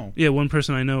don't know. Yeah, 1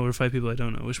 person I know or 5 people I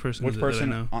don't know. Which person? Which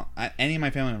person? That I know? Any of my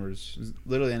family members,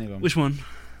 literally any of them. Which one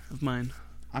of mine?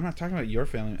 I'm not talking about your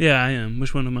family. Yeah, I am.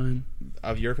 Which one of mine?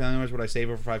 Of your family members, would I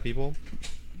save over 5 people?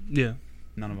 Yeah.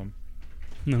 None of them.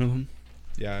 None of them.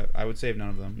 Yeah, I would save none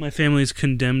of them. My family's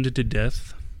condemned to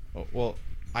death. Oh, well,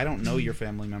 I don't know your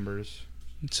family members.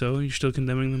 So you're still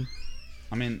condemning them?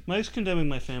 I mean, Mike's condemning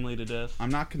my family to death.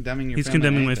 I'm not condemning your. He's family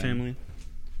condemning my family.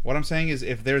 What I'm saying is,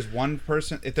 if there's one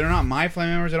person, if they're not my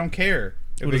family members, I don't care.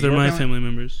 What if they're my family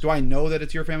members? Do I know that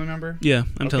it's your family member? Yeah,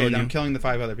 I'm telling you. I'm killing the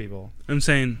 5 other people. I'm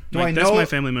saying, that's my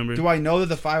family member. Do I know that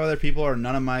the 5 other people are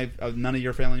none of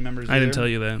your family members? I didn't tell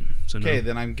you that. So okay, no.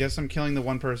 Then I guess I'm killing the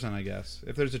 1 person. I guess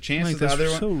if there's a chance Mike, that the other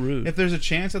so rude. If there's a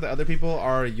chance that the other people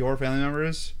are your family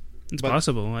members, it's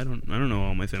possible. I don't know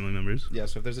all my family members. Yeah,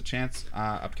 so if there's a chance,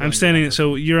 I'm standing.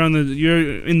 So you're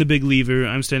in the big lever.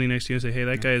 I'm standing next to you and say, "Hey,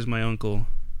 that guy is my uncle."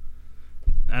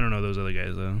 I don't know those other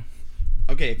guys though.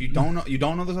 Okay, if you don't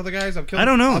know those other guys, I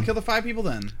don't know. I'll kill the 5 people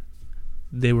then.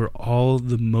 They were all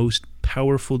the most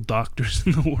powerful doctors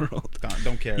in the world.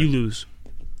 Don't care. You lose.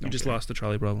 You just lost the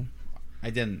Trolley Problem. I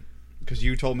didn't, because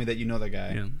you told me that you know that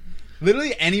guy. Yeah.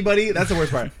 Literally anybody. That's the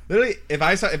worst part. Literally, if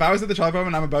I was at the Trolley Problem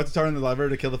and I'm about to turn the lever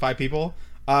to kill the 5 people,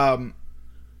 and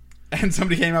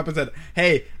somebody came up and said,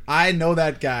 "Hey, I know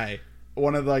that guy."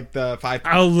 One of like the 5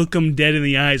 people. I'll look him dead in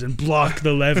the eyes and block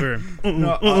the lever.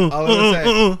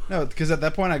 No, because at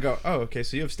that point I go, "Oh, okay,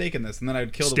 so you have stake in this," and then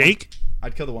I'd kill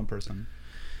I'd kill the 1 person.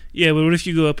 Yeah, but what if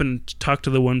you go up and talk to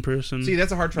the 1 person? See,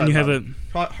 that's a hard Trolley problem.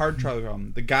 Hard Trolley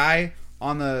problem. The guy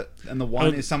on the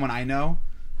one is someone I know.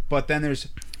 but then there's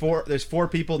four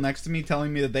people next to me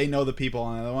telling me that they know the people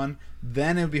on the other one,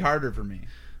 then it would be harder for me.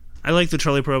 I like the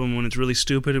trolley problem when it's really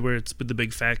stupid, where it's with the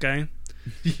big fat guy.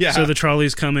 Yeah. So the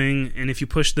trolley's coming, and if you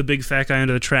push the big fat guy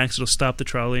into the tracks, it'll stop the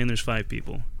trolley, and there's 5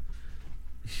 people.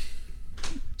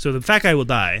 So the fat guy will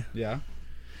die. Yeah.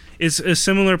 It's a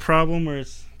similar problem where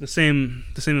it's the same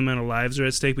amount of lives are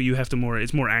at stake, but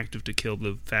it's more active to kill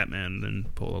the fat man than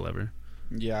pull a lever.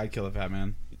 Yeah, I'd kill the fat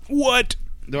man. What?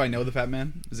 Do I know the fat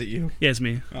man? Is it you? Yeah, it's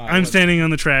me. Oh, I'm standing on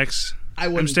the tracks. I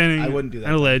wouldn't do that.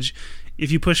 On a ledge.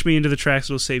 If you push me into the tracks,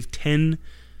 it'll save 10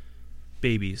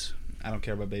 babies. I don't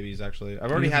care about babies, actually.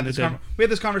 I've already had this. We had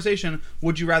this conversation.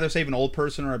 Would you rather save an old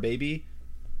person or a baby?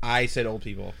 I said old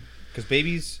people, because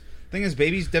babies. Thing is,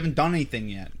 babies haven't done anything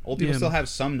yet. Old people still have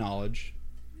some knowledge.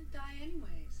 They die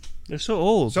anyways. They're so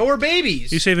old. So are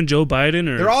babies. You saving Joe Biden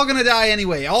or? They're all gonna die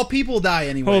anyway. All people die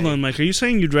anyway. Hold on, Mike. Are you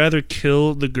saying you'd rather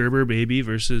kill the Gerber baby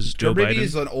versus Joe Biden? Gerber baby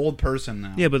is an old person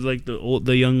now. Yeah, but like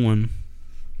the young one,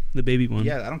 the baby one.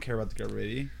 Yeah, I don't care about the Gerber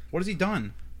baby. What has he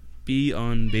done? Be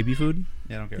on baby food?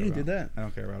 Yeah, I don't care. He about did him. that. I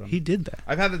don't care about him. He did that.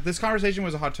 I've had this conversation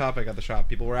was a hot topic at the shop.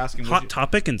 People were asking. Hot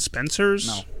topic in Spencer's?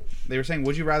 No. They were saying,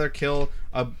 would you rather kill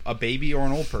a baby or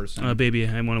an old person? A baby.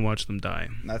 I want to watch them die.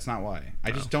 That's not why.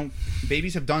 I just don't.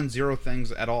 Babies have done 0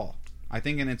 things at all. I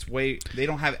think in its way, they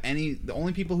don't have any. The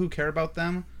only people who care about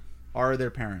them are their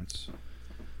parents.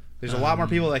 There's a lot more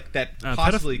people like that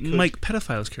possibly could. Mike,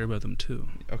 pedophiles care about them too.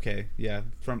 Okay, yeah.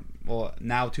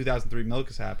 Now 2003 milk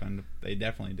has happened. They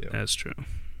definitely do. That's true.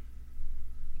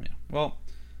 Yeah. Well,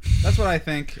 that's what I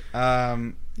think.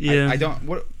 Yeah. I don't.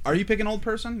 What are you picking? Old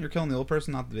person? You're killing the old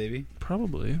person, not the baby.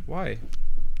 Probably. Why?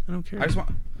 I don't care. I just want.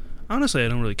 Honestly, I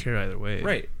don't really care either way.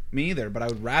 Right. Me either. But I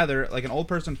would rather an old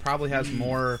person probably has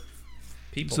more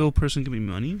people. Does the old person give me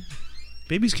money?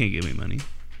 Babies can't give me money.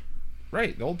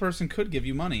 Right. The old person could give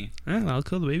you money. Yeah, I'll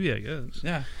kill the baby, I guess.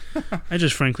 Yeah. I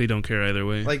just frankly don't care either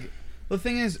way. Like, the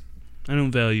thing is, I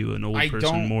don't value an old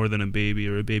person more than a baby,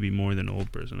 or a baby more than an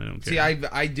old person. I don't care. See,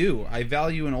 I do. I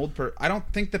value an old person. I don't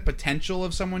think the potential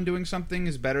of someone doing something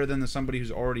is better than somebody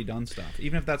who's already done stuff.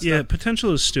 Even if that's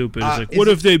potential is stupid. It's like, what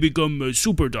if they become a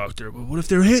super doctor? But what if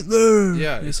they're Hitler?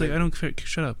 Yeah, it's like I don't care.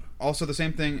 Shut up. Also, the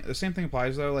same thing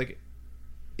applies though. Like,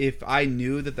 if I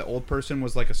knew that the old person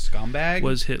was like a scumbag,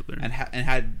 was Hitler,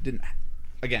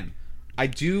 again, I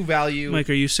do value.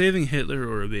 Mike, are you saving Hitler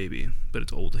or a baby? But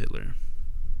it's old Hitler.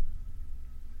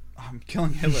 I'm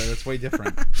killing Hitler. That's way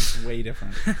different. It's way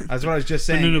different. That's what I was just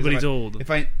saying. But he's old. If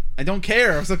I don't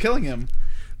care. I'm still killing him.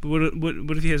 But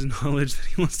what if he has knowledge that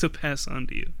he wants to pass on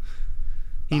to you?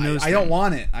 He knows. I don't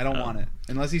want it. I don't want it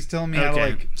unless he's telling me how to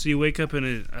like. So you wake up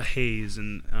in a haze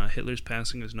and Hitler's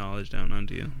passing his knowledge down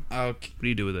onto you. Okay. What do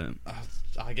you do with that?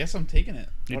 I guess I'm taking it.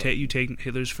 You take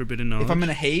Hitler's forbidden knowledge. If I'm in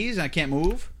a haze and I can't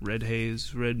move. Red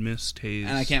haze, red mist haze.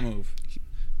 And I can't move.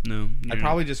 No. I'd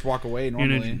probably just walk away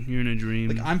normally. You're in a dream.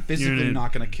 Like, I'm physically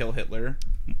not going to kill Hitler.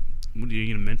 What, are you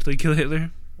going to mentally kill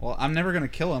Hitler? Well, I'm never going to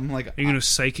kill him. Like, are you going to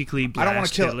psychically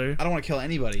blast Hitler? I don't want to kill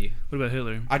anybody. What about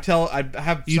Hitler?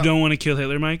 You don't want to kill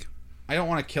Hitler, Mike? I don't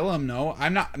want to kill him, no.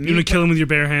 I'm not... You want to kill him with your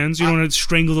bare hands? You don't want to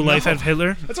strangle the life out of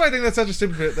Hitler? That's why I think that's such a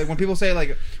stupid... Like, when people say,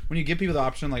 like... When you give people the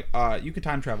option, like, you could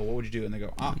time travel, what would you do? And they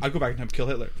go, I'd go back in time to kill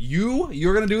Hitler.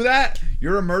 You're going to do that?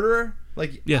 You're a murderer?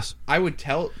 Like... Yes. I would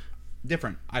tell...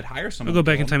 Different. I'd hire someone. I'll go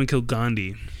back in time and kill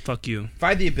Gandhi. Fuck you. If I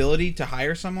had the ability to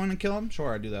hire someone and kill him,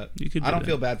 sure, I'd do that. You could. I don't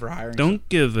feel bad for hiring. Don't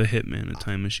give a hitman a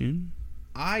time machine.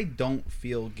 I don't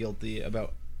feel guilty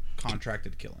about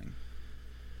contracted killing.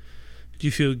 Do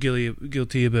you feel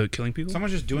guilty about killing people?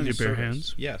 Someone's just doing with your bare service.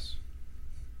 hands. Yes.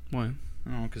 Why? I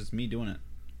don't know, because it's me doing it.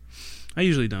 I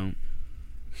usually don't.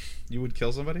 You would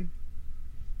kill somebody?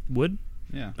 Would?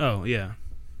 Yeah. Oh yeah.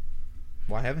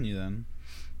 Why haven't you then?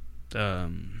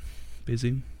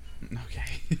 Busy.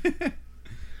 Okay.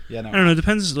 Yeah, no. I don't know. It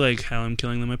depends, like, how I'm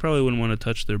killing them. I probably wouldn't want to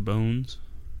touch their bones.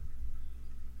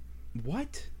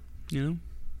 What? You know?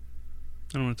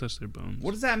 I don't want to touch their bones.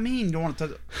 What does that mean? You don't want to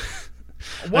touch...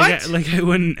 What? Like I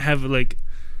wouldn't have, like...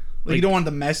 You don't want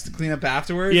the mess to clean up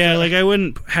afterwards? Yeah, like, I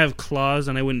wouldn't have claws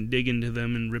and I wouldn't dig into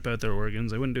them and rip out their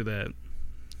organs. I wouldn't do that.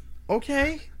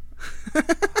 Okay.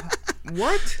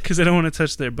 What? Because I don't want to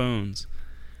touch their bones.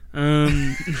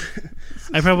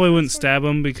 I probably wouldn't stab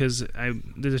them because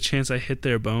there's a chance I hit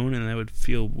their bone and that would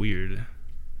feel weird.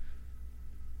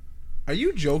 Are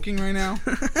you joking right now?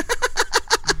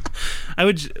 I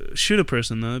would shoot a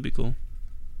person though. That'd be cool.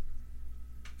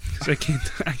 Because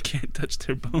I can't touch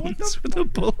their bones with a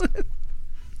bullet.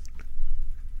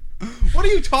 What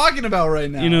are you talking about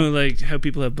right now? You know, like how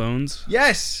people have bones?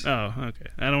 Yes. Oh,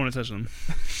 okay. I don't want to touch them.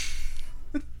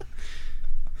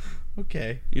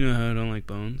 Okay. You know how I don't like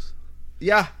bones?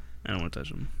 Yeah. I don't want to touch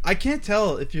them. I can't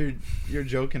tell if you're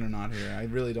joking or not here. I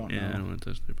really don't know. Yeah, I don't want to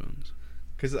touch their bones.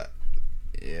 Because, I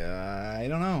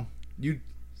don't know.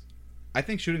 I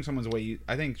think shooting someone's way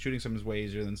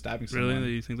easier than stabbing someone.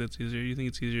 Really? You think that's easier? You think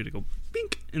it's easier to go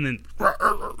bink and then...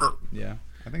 Yeah.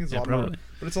 I think it's a lot probably more...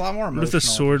 But it's a lot more emotional. What if the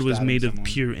sword was made someone. of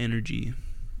pure energy?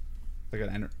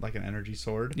 Like an energy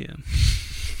sword? Yeah.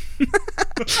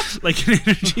 Like an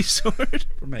energy sword?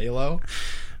 From Halo?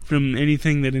 From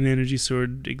anything that an energy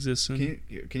sword exists in.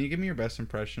 Can you give me your best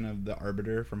impression of the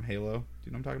Arbiter from Halo? Do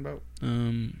you know what I'm talking about?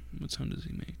 What sound does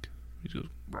he make? He goes...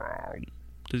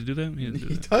 Does he do that?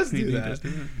 He does do that.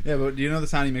 Yeah, but do you know the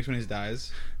sound he makes when he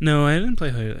dies? No, I didn't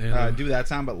play Halo. Do that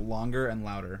sound, but longer and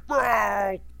louder.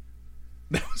 That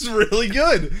was really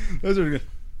good. That was really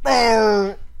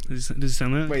good. Does it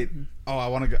sound that? Wait. Oh, I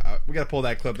want to go. We got to pull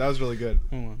that clip. That was really good.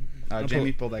 Hold on.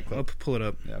 Jamie, pull that clip. I'll pull it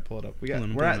up. Yeah, pull it up.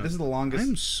 This is the longest.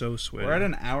 I'm so sweaty. We're at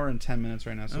an hour and 10 minutes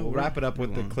right now, so we'll wrap it up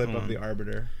with the clip of the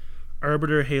Arbiter.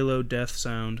 Arbiter Halo death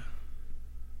sound.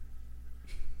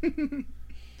 This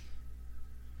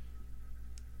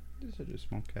is a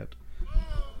small cat.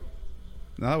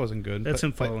 No, that wasn't good. That's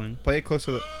him falling. Play it close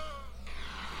to the...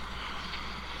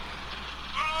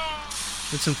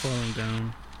 That's him falling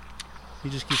down. He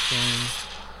just keeps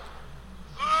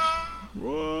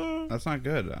falling. That's not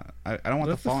good. I don't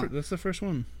want the fall. That's the first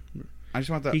one. I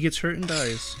just want that. He gets hurt and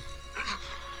dies.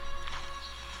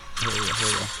 Here we go.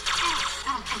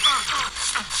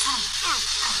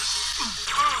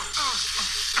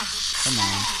 Come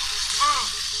on.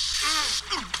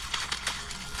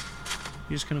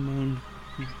 He just kind of moaned.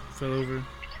 He fell over.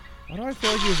 Why do I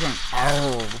feel like he was going,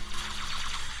 oh?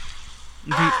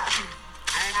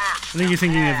 I think you're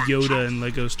thinking of Yoda in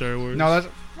Lego Star Wars. No, that's...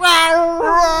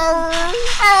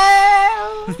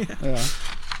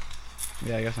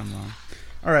 Yeah, I guess I'm wrong.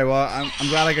 All right, well, I'm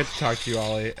glad I get to talk to you,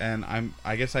 Ollie, and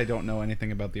I guess I don't know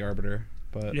anything about the Arbiter,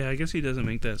 but... Yeah, I guess he doesn't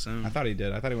make that sound. I thought he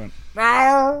did. I thought he went...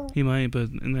 He might, but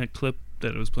in that clip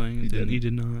that it was playing, he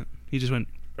did not. He just went...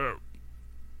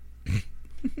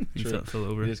 He fell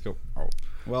over. You just go, oh.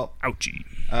 Well, ouchie.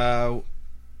 I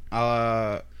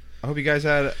hope you guys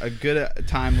had a good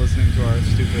time listening to our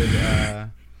stupid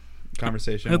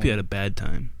conversation. I hope you had a bad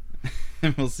time.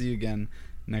 And we'll see you again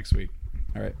next week.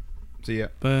 All right. See ya.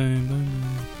 Bye.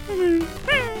 Bye.